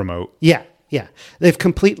to remote. Yeah. They've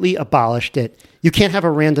completely abolished it. You can't have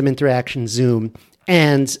a random interaction Zoom.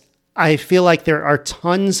 And I feel like there are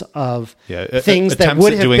tons of things that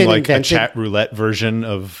would have been like invented. A chat roulette version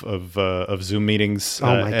of Zoom meetings.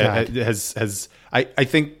 Oh my God. I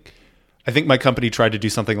think my company tried to do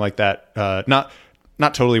something like that.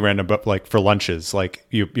 Not totally random, but like for lunches, like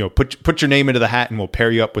you put your name into the hat and we'll pair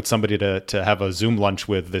you up with somebody to have a Zoom lunch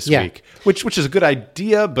with this week, which is a good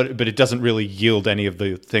idea, but it doesn't really yield any of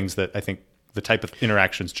the things that I think the type of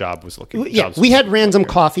interactions job was looking. Yeah, we had random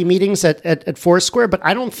coffee meetings at Foursquare, but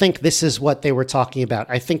I don't think this is what they were talking about.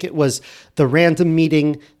 I think it was the random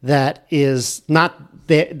meeting that is not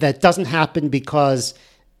that doesn't happen because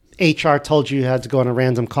HR told you had to go on a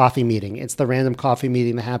random coffee meeting. It's the random coffee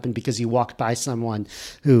meeting that happened because you walked by someone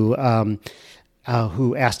who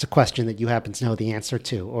asked a question that you happen to know the answer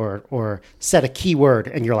to, or said a keyword,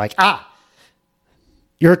 and you're like,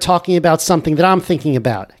 you're talking about something that I'm thinking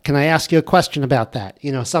about. Can I ask you a question about that?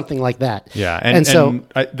 Something like that. Yeah, and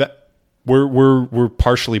we're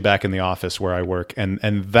partially back in the office where I work, and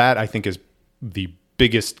that I think is the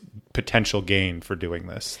biggest potential gain for doing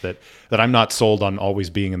this, that I'm not sold on always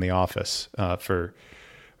being in the office for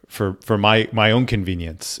my own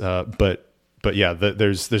convenience, but yeah,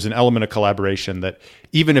 there's an element of collaboration that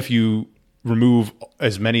even if you remove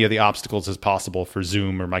as many of the obstacles as possible for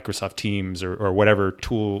Zoom or Microsoft Teams or whatever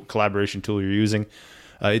collaboration tool you're using.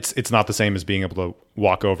 It's not the same as being able to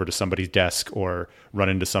walk over to somebody's desk or run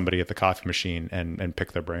into somebody at the coffee machine and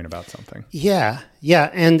pick their brain about something. Yeah.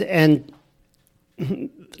 And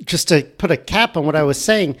just to put a cap on what I was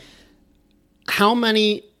saying, how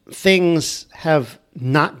many things have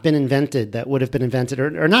not been invented that would have been invented,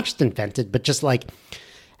 or not just invented, but just like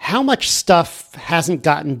how much stuff hasn't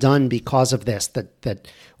gotten done because of this that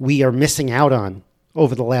we are missing out on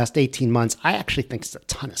over the last 18 months? I actually think it's a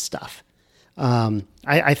ton of stuff.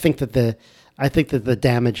 I think that the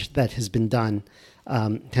damage that has been done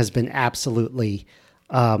has been absolutely.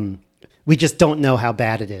 We just don't know how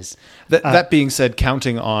bad it is. That being said,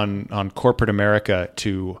 counting on corporate America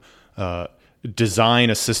to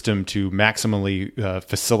design a system to maximally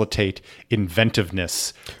facilitate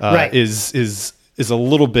inventiveness is a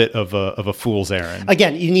little bit of a fool's errand.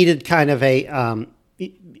 Again, you needed kind of a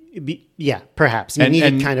perhaps you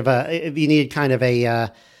needed kind of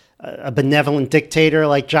a benevolent dictator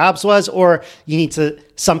like Jobs was, or you need to.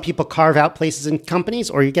 Some people carve out places in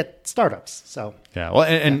companies, or you get startups. So yeah, well,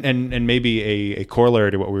 and maybe a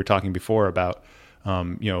corollary to what we were talking before about,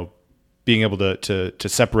 being able to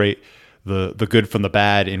separate the good from the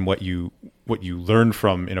bad in what you learn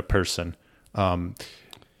from in a person.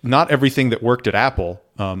 Not everything that worked at Apple,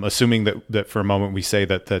 assuming that for a moment we say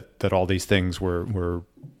that all these things were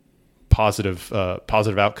positive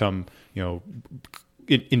outcome,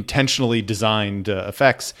 intentionally designed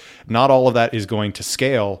effects. Not all of that is going to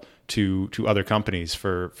scale to other companies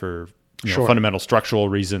for sure. fundamental structural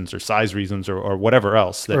reasons or size reasons or whatever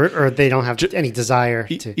else. Or they don't have any desire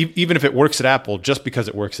to. Even if it works at Apple, just because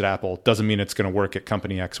it works at Apple doesn't mean it's going to work at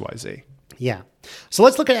company XYZ. Yeah. So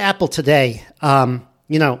let's look at Apple today.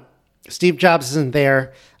 Steve Jobs isn't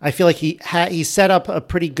there. I feel like he set up a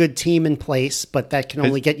pretty good team in place, but that can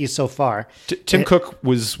only get you so far. Tim Cook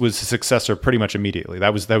was his successor pretty much immediately.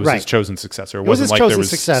 That was right. his chosen successor. It wasn't like there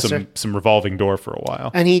was some revolving door for a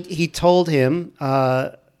while. And he told him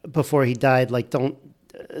before he died, like, don't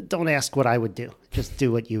ask what I would do, just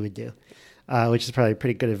do what you would do, which is probably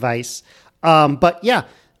pretty good advice. But yeah,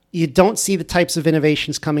 you don't see the types of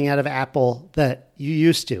innovations coming out of Apple that you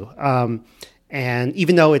used to. And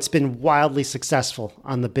even though it's been wildly successful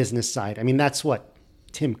on the business side, I mean, that's what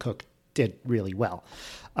Tim Cook did really well.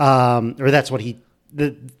 Or that's what he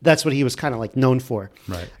was kind of like known for.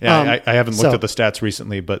 Right. Yeah. I haven't looked at the stats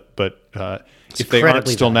recently, but if they aren't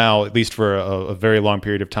still now, at least for a very long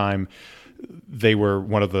period of time, they were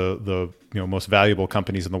one of the most valuable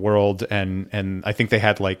companies in the world, and I think they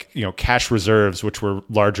had cash reserves which were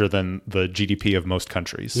larger than the GDP of most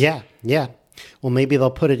countries. Yeah. Well, maybe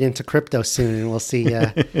they'll put it into crypto soon, and we'll see.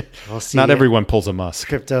 Not everyone pulls a Musk.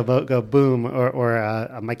 Crypto go boom, or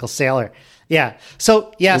a Michael Saylor. Yeah.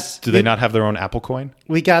 So yes. Do they not have their own Apple coin?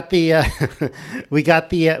 We got the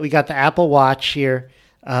Apple Watch here.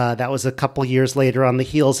 That was a couple years later on the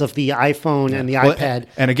heels of the iPhone and the iPad.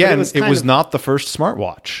 And again, it was not the first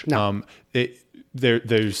smartwatch. No.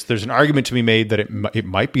 There's an argument to be made that it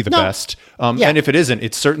might be the best. And if it isn't,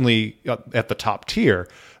 it's certainly at the top tier.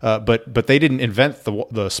 But they didn't invent the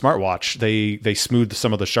smartwatch. They smoothed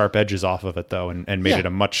some of the sharp edges off of it though, and made it a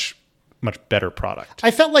much better product.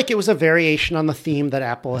 I felt like it was a variation on the theme that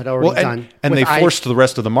Apple had already done. And they forced the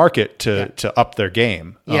rest of the market to up their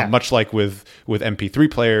game, much like with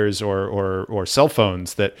MP3 players or cell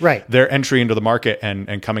phones, that their entry into the market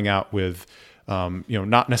and coming out with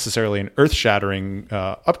not necessarily an earth-shattering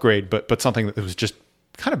upgrade, but something that was just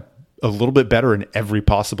kind of a little bit better in every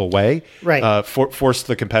possible way, forced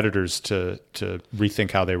the competitors to rethink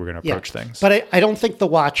how they were going to approach things. But I don't think the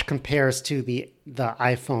watch compares to the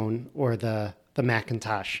iPhone or the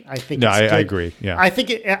Macintosh. I think I agree. Yeah, I think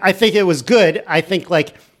it was good. I think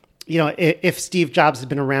if Steve Jobs had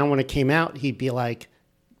been around when it came out, he'd be like,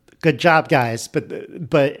 "Good job, guys," but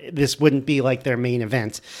this wouldn't be like their main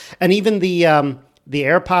event. And even the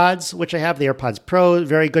AirPods, which I have, the AirPods Pro,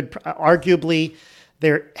 very good. Arguably,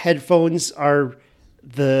 their headphones are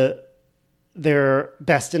their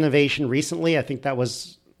best innovation recently. I think that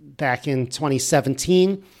was back in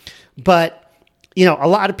 2017. But, a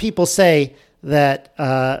lot of people say that,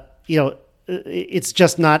 it's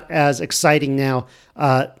just not as exciting now.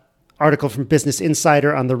 Article from Business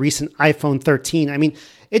Insider on the recent iPhone 13. I mean,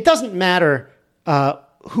 it doesn't matter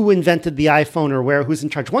who invented the iPhone or who's in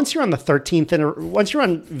charge. Once you're on the 13th and once you're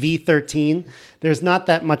on V13, there's not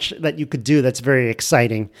that much that you could do that's very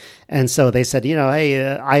exciting. And so they said,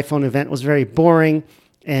 iPhone event was very boring.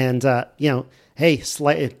 And, camera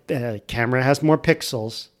has more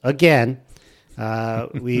pixels again,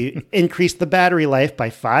 We increased the battery life by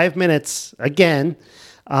 5 minutes again.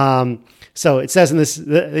 So it says in this,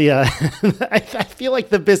 I feel like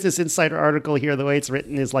the Business Insider article here, the way it's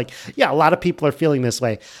written is like, yeah, a lot of people are feeling this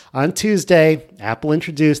way. On Tuesday, Apple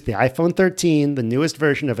introduced the iPhone 13, the newest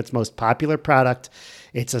version of its most popular product.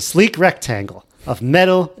 It's a sleek rectangle of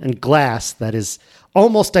metal and glass that is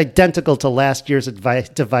almost identical to last year's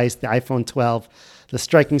device, the iPhone 12. The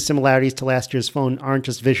striking similarities to last year's phone aren't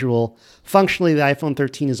just visual. Functionally, the iPhone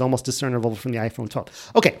 13 is almost discernible from the iPhone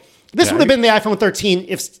 12. Okay. This would have been the iPhone 13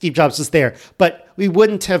 if Steve Jobs was there, but we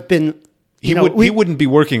wouldn't have been. He wouldn't be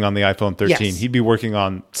working on the iPhone 13. Yes. He'd be working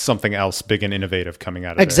on something else big and innovative coming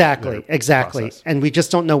out of exactly. Process. And we just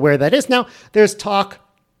don't know where that is. Now, there's talk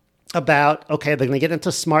about, okay, they're going to get into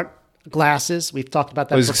smart glasses. We've talked about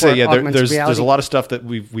that before. There's a lot of stuff that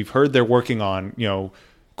we've heard they're working on,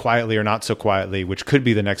 quietly or not so quietly, which could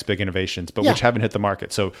be the next big innovations, but which haven't hit the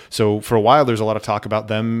market. So for a while, there's a lot of talk about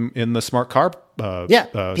them in the smart car the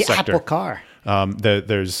sector. Apple Car.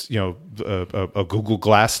 There's a Google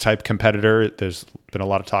Glass type competitor. There's been a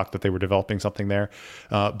lot of talk that they were developing something there,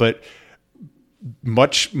 but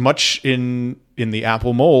much in the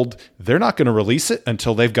Apple mold, they're not going to release it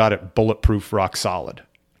until they've got it bulletproof, rock solid.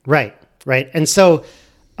 Right. And so,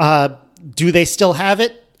 do they still have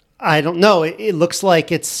it? I don't know. It looks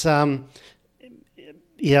like it's,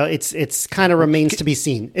 it's kind of remains to be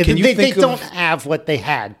seen. They don't have what they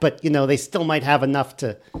had, but they still might have enough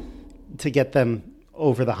to get them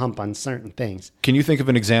over the hump on certain things. Can you think of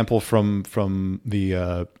an example from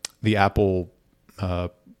the Apple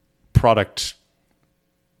product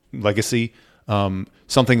legacy?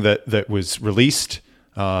 Something that was released,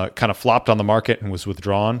 kind of flopped on the market and was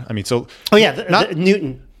withdrawn. I mean, so the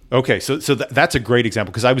Newton. Okay, so that's a great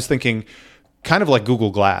example because I was thinking kind of like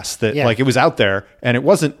Google Glass that like it was out there and it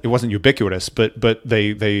wasn't ubiquitous, but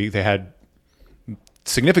they had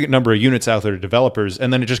significant number of units out there to developers,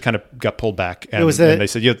 and then it just kind of got pulled back and they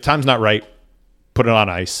said, the time's not right, put it on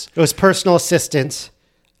ice. It was personal assistant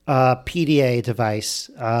PDA device.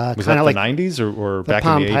 Was that the 90s or back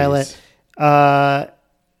Palm in the 80s? Pilot.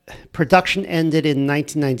 Production ended in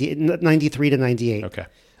 1993 to 98. Okay.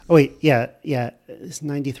 Oh, wait, yeah. It's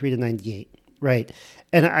 93 to 98, right.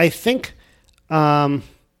 And I think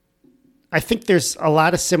there's a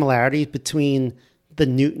lot of similarities between the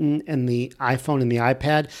Newton and the iPhone and the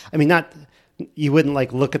iPad. I mean, you wouldn't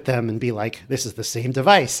look at them and be like, this is the same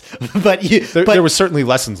device. but there was certainly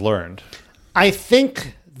lessons learned. I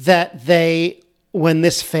think that when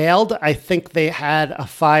this failed, I think they had a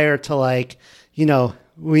fire to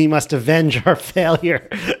we must avenge our failure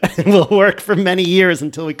and we'll work for many years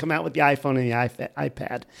until we come out with the iPhone and the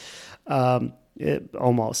iPad.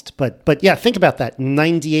 Almost. But yeah, think about that.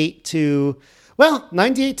 98 to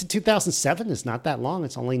 2007 is not that long.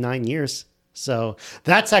 It's only 9 years. So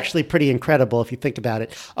that's actually pretty incredible if you think about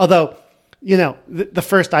it. Although, the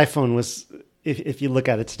first iPhone was, if you look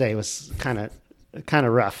at it today, was kind of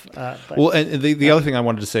rough. Well, and the other thing I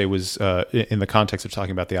wanted to say was in the context of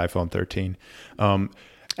talking about the iPhone 13,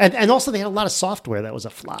 and also they had a lot of software that was a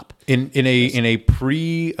flop. In a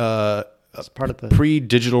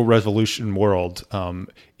pre-digital revolution world,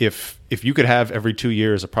 if you could have every 2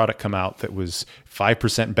 years a product come out that was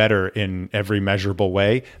 5% better in every measurable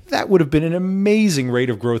way, that would have been an amazing rate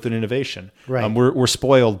of growth and innovation. Right. We're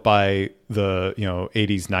spoiled by the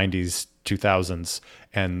 80s, 90s, 2000s,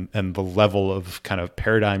 and the level of kind of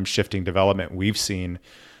paradigm shifting development we've seen,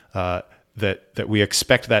 that we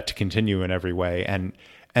expect that to continue in every way. And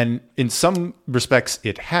in some respects,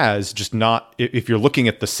 it has, just not. If you're looking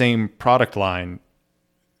at the same product line,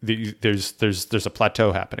 there's a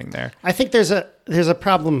plateau happening there. I think there's a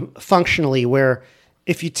problem functionally where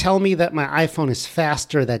if you tell me that my iPhone is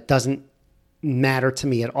faster, that doesn't matter to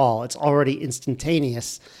me at all. It's already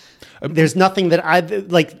instantaneous. There's nothing that I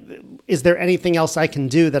like. Is there anything else I can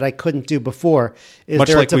do that I couldn't do before?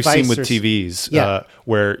 Much like we've seen with TVs,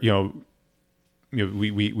 where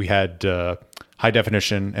we had high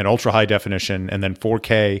definition and ultra high definition, and then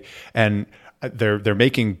 4K, and they're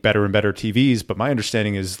making better and better TVs. But my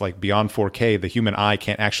understanding is beyond 4K, the human eye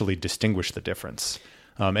can't actually distinguish the difference.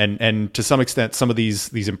 And to some extent, some of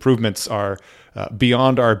these improvements are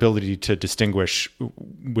beyond our ability to distinguish,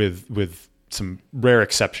 with some rare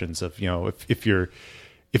exceptions of if you're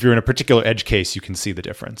in a particular edge case, you can see the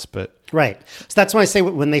difference. But right. So that's why I say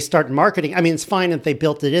when they start marketing, I mean, it's fine if they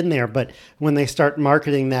built it in there, but when they start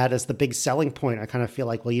marketing that as the big selling point, I kind of feel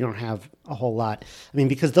like, well, you don't have a whole lot. I mean,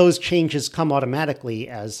 because those changes come automatically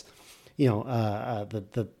as,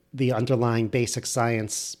 the underlying basic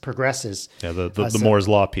science progresses. Yeah, the Moore's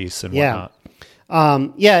Law piece and whatnot.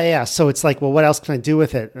 Yeah. So it's like, well, what else can I do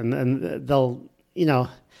with it? And they'll,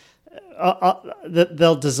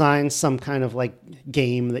 they'll design some kind of like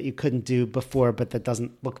game that you couldn't do before, but that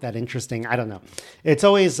doesn't look that interesting. I don't know. It's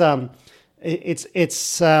always, I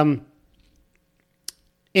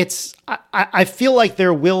feel like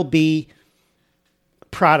there will be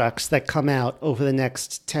products that come out over the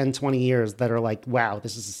next 10, 20 years that are like, wow,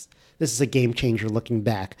 this is a game changer looking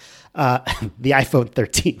back. The iPhone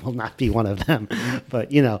 13 will not be one of them,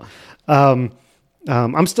 but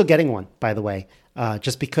I'm still getting one, by the way,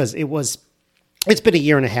 just because it's been a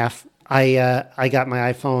year and a half. I got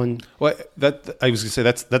my iPhone. Well, I was gonna say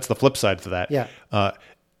that's the flip side to that. Yeah.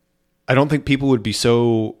 I don't think people would be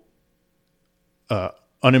so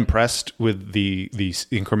unimpressed with these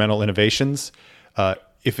incremental innovations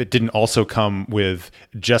if it didn't also come with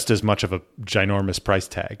just as much of a ginormous price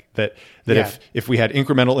tag. That if we had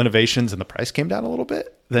incremental innovations and the price came down a little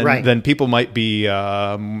bit, then people might be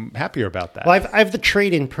happier about that. Well, I have the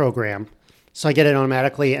trade-in program, so I get it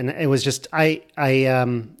automatically, and it was just I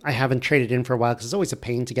haven't traded in for a while because it's always a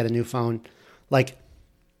pain to get a new phone. Like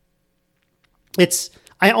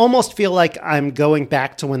I almost feel like I'm going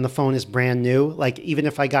back to when the phone is brand new. Like even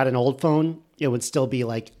if I got an old phone, it would still be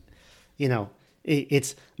like,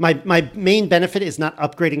 it's my main benefit is not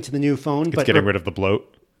upgrading to the new phone, but getting rid of the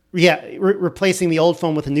bloat. Yeah, replacing the old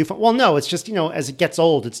phone with a new phone. Well, no, it's just as it gets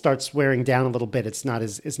old, it starts wearing down a little bit. It's not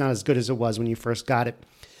as good as it was when you first got it.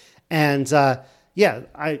 And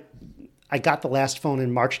I got the last phone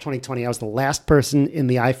in March 2020. I was the last person in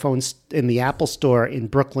the Apple store in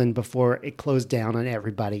Brooklyn before it closed down on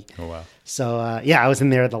everybody. Oh wow! So I was in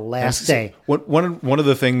there the last day. One of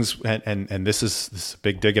the things, and this is a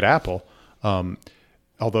big dig at Apple.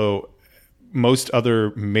 Although most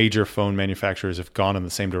other major phone manufacturers have gone in the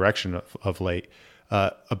same direction of late,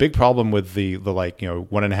 a big problem with the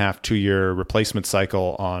 1.5 2 year replacement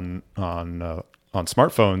cycle on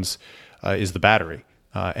smartphones is the battery.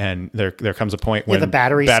 And there comes a point when the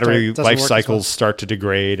battery life cycles start to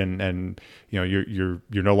degrade, and you're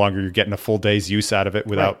no longer getting a full day's use out of it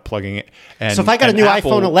without plugging it. And so if I got a new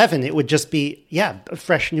iPhone 11, it would just be a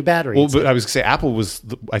fresh new battery. Well, but I was going to say Apple was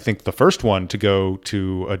I think the first one to go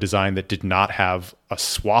to a design that did not have a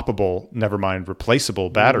swappable, never mind replaceable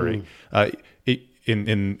battery.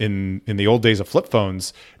 In the old days of flip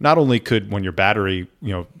phones, not only could, when your battery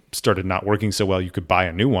started not working so well, you could buy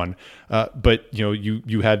a new one, but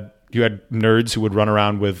you had nerds who would run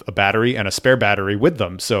around with a battery and a spare battery with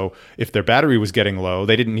them. So if their battery was getting low,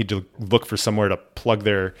 they didn't need to look for somewhere to plug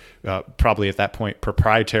their probably at that point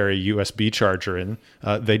proprietary USB charger in.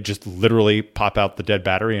 They'd just literally pop out the dead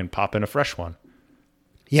battery and pop in a fresh one.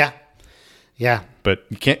 Yeah. But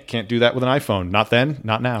you can't do that with an iPhone. Not then,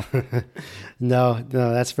 not now. No,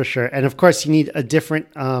 that's for sure. And of course, you need a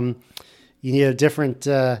different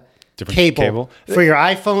cable for your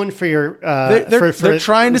iPhone. For your they're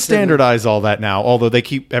trying to standardize all that now. Although they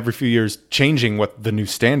keep every few years changing what the new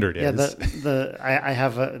standard is. Yeah, I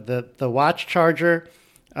have the watch charger,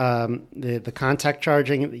 the contact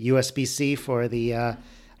charging, the USB-C for the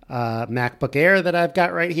MacBook Air that I've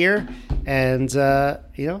got right here, and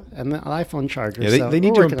and the iPhone charger. Yeah, they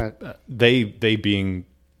need to. They being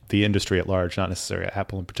the industry at large, not necessarily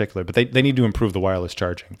Apple in particular, but they need to improve the wireless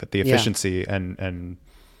charging. That the efficiency and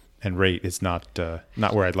rate is not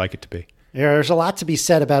where I'd like it to be. Yeah, there's a lot to be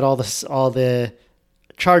said about all the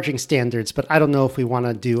charging standards, but I don't know if we want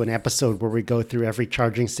to do an episode where we go through every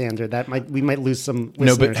charging standard. We might lose some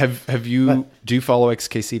listeners. No, but have you? Do you follow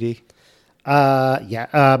XKCD?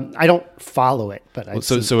 I don't follow it, but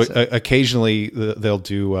occasionally they'll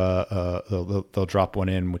do they'll drop one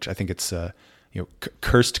in, which I think it's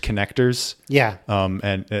cursed connectors. Yeah.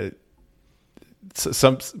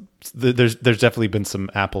 There's definitely been some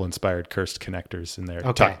Apple inspired cursed connectors in there.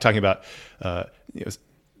 Okay. Talking about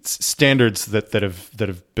standards that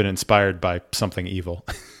have been inspired by something evil.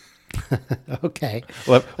 Okay.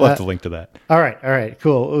 We'll have to link to that. All right.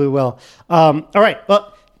 Cool. We will. All right.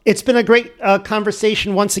 Well, it's been a great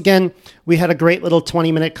conversation. Once again, we had a great little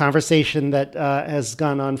 20-minute conversation that has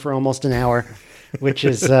gone on for almost an hour, which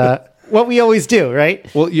is what we always do, right?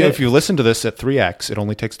 Well, if you listen to this at 3x, it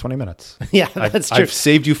only takes 20 minutes. Yeah, that's true. I've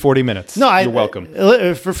saved you 40 minutes. No, you're welcome.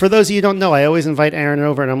 For those of you who don't know, I always invite Aaron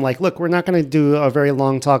over, and I'm like, look, we're not going to do a very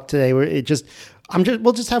long talk today. We'll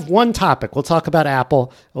just have one topic. We'll talk about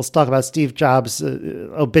Apple. We'll talk about Steve Jobs'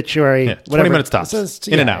 obituary. Yeah, 20 minutes tops.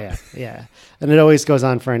 In and out. Yeah. And it always goes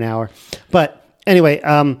on for an hour. But anyway,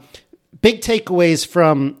 big takeaways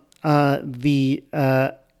from the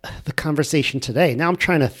conversation today. Now I'm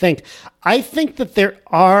trying to think. I think that there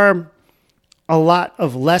are a lot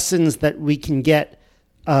of lessons that we can get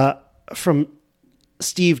from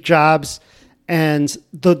Steve Jobs, and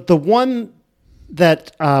the one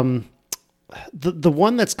that the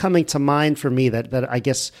one that's coming to mind for me that I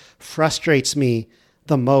guess frustrates me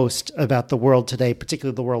the most about the world today,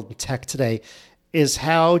 particularly the world in tech today, is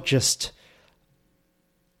how just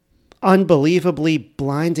unbelievably,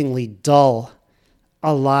 blindingly dull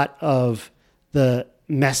a lot of the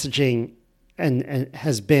messaging and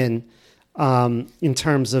has been in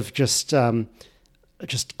terms of just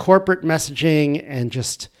corporate messaging and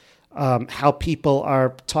just how people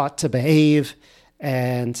are taught to behave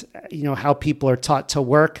and how people are taught to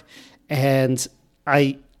work. And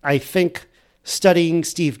I think studying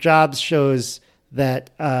Steve Jobs shows that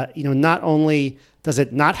not only does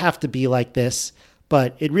it not have to be like this,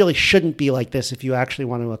 but it really shouldn't be like this if you actually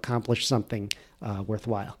want to accomplish something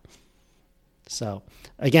worthwhile. So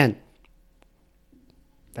again,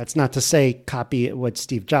 that's not to say copy what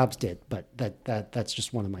Steve Jobs did, but that's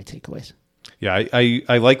just one of my takeaways. Yeah,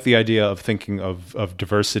 I like the idea of thinking of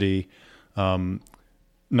diversity,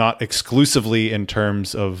 not exclusively in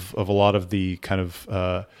terms of a lot of the kind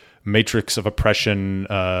of matrix of oppression,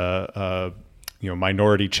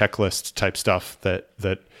 minority checklist type stuff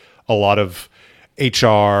that a lot of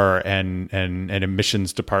HR and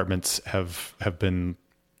admissions departments have been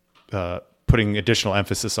putting additional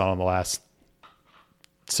emphasis on in the last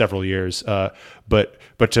several years, but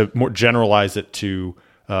to more generalize it to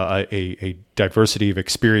a diversity of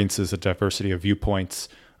experiences, a diversity of viewpoints,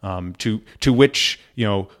 to which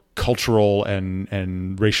cultural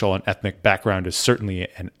and racial and ethnic background is certainly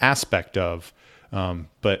an aspect of,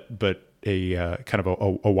 but a kind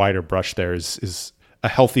of a wider brush there is a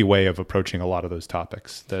healthy way of approaching a lot of those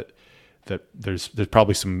topics. That there's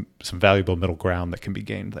probably some valuable middle ground that can be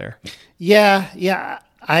gained there. Yeah.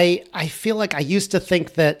 I feel like I used to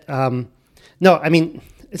think that, no, I mean,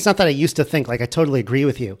 it's not that I used to think, like I totally agree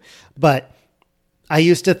with you, but I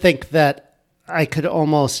used to think that I could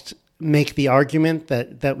almost make the argument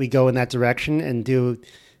that we go in that direction and do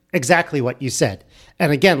exactly what you said.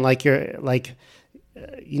 And again,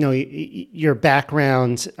 your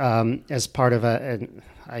background as part of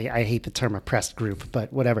I hate the term oppressed group,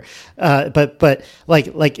 but whatever. But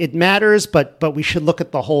it matters, but we should look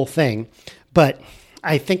at the whole thing. But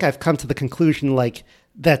I think I've come to the conclusion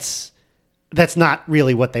that's not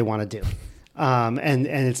really what they want to do, and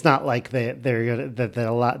it's not like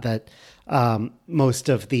most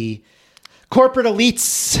of the corporate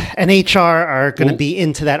elites and HR are going to be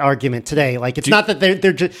into that argument today. Like it's not that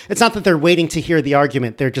it's not that they're waiting to hear the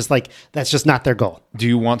argument. They're just like, that's just not their goal. Do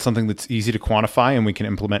you want something that's easy to quantify and we can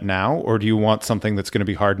implement now, or do you want something that's going to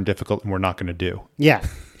be hard and difficult and we're not going to do? Yeah.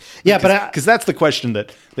 Yeah, because that's the question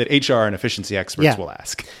that HR and efficiency experts will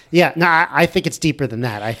ask. Yeah, no, I think it's deeper than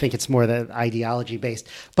that. I think it's more the ideology based.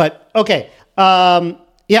 But okay,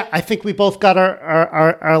 I think we both got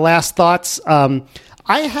our last thoughts. I'm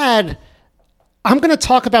going to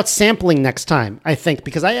talk about sampling next time, I think,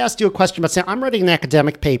 because I asked you a question about sampling. I'm writing an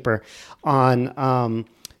academic paper on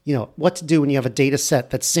what to do when you have a data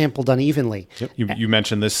set that's sampled unevenly. Yep. You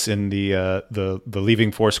mentioned this in the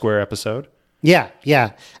Leaving Foursquare episode.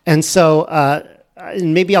 Yeah. And so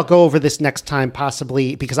maybe I'll go over this next time,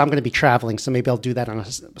 possibly, because I'm going to be traveling. So maybe I'll do that on a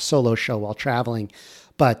solo show while traveling.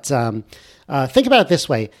 But think about it this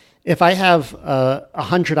way. If I have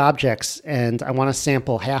 100 objects and I want to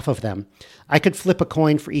sample half of them, I could flip a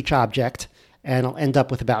coin for each object and I'll end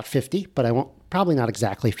up with about 50, but I won't, probably not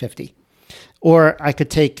exactly 50. Or I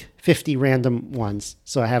could take 50 random ones,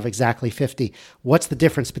 so I have exactly 50. What's the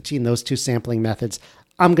difference between those two sampling methods?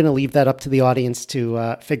 I'm going to leave that up to the audience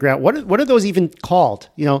to figure out what are those even called.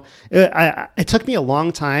 It took me a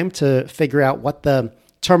long time to figure out what the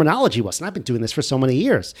terminology was, and I've been doing this for so many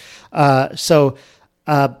years. So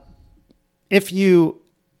if you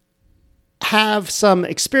have some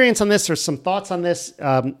experience on this or some thoughts on this,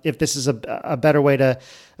 if this is a better way to,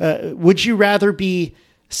 would you rather be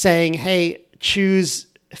saying, hey, choose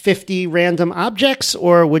 50 random objects,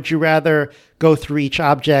 or would you rather go through each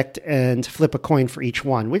object and flip a coin for each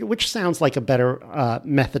one? Which sounds like a better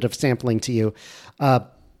method of sampling to you?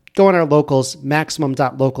 Go on our locals,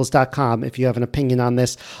 maximum.locals.com, if you have an opinion on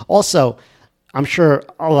this. Also, I'm sure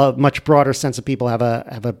a much broader sense of people have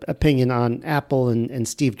a opinion on Apple and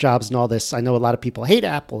Steve Jobs and all this. I know a lot of people hate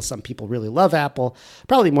Apple. Some people really love Apple.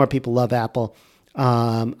 Probably more people love Apple.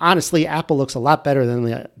 Honestly, Apple looks a lot better than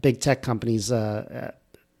the big tech companies,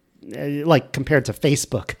 like compared to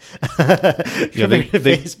Facebook.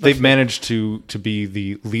 They've managed to be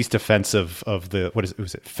the least offensive of the,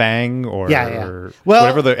 was it FANG or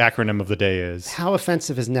whatever the acronym of the day is. How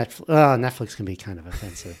offensive is Netflix? Netflix can be kind of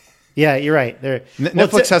offensive. Yeah, you're right.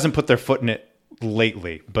 Netflix hasn't put their foot in it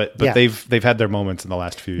lately, but they've had their moments in the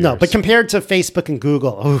last few years. No, but compared to Facebook and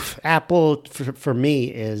Google, Apple for me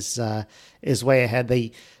is way ahead.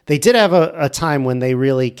 They did have a time when they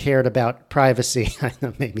really cared about privacy. I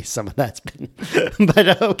know maybe some of that's been,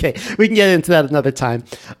 but okay, we can get into that another time.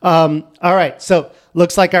 All right, so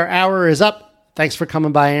looks like our hour is up. Thanks for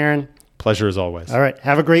coming by, Aaron. Pleasure as always. All right,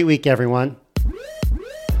 have a great week, everyone.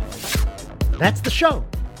 That's the show.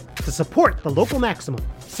 To support the Local Maximum,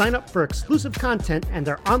 sign up for exclusive content and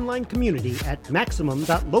our online community at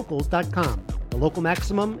maximum.locals.com. The Local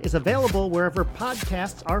Maximum is available wherever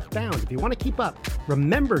podcasts are found. If you want to keep up,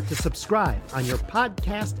 remember to subscribe on your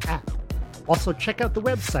podcast app. Also, check out the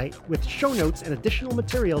website with show notes and additional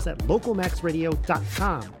materials at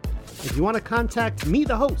localmaxradio.com. If you want to contact me,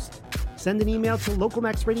 the host, send an email to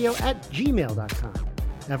localmaxradio@gmail.com.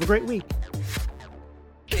 Have a great week.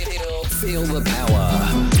 Feel the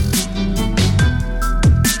power.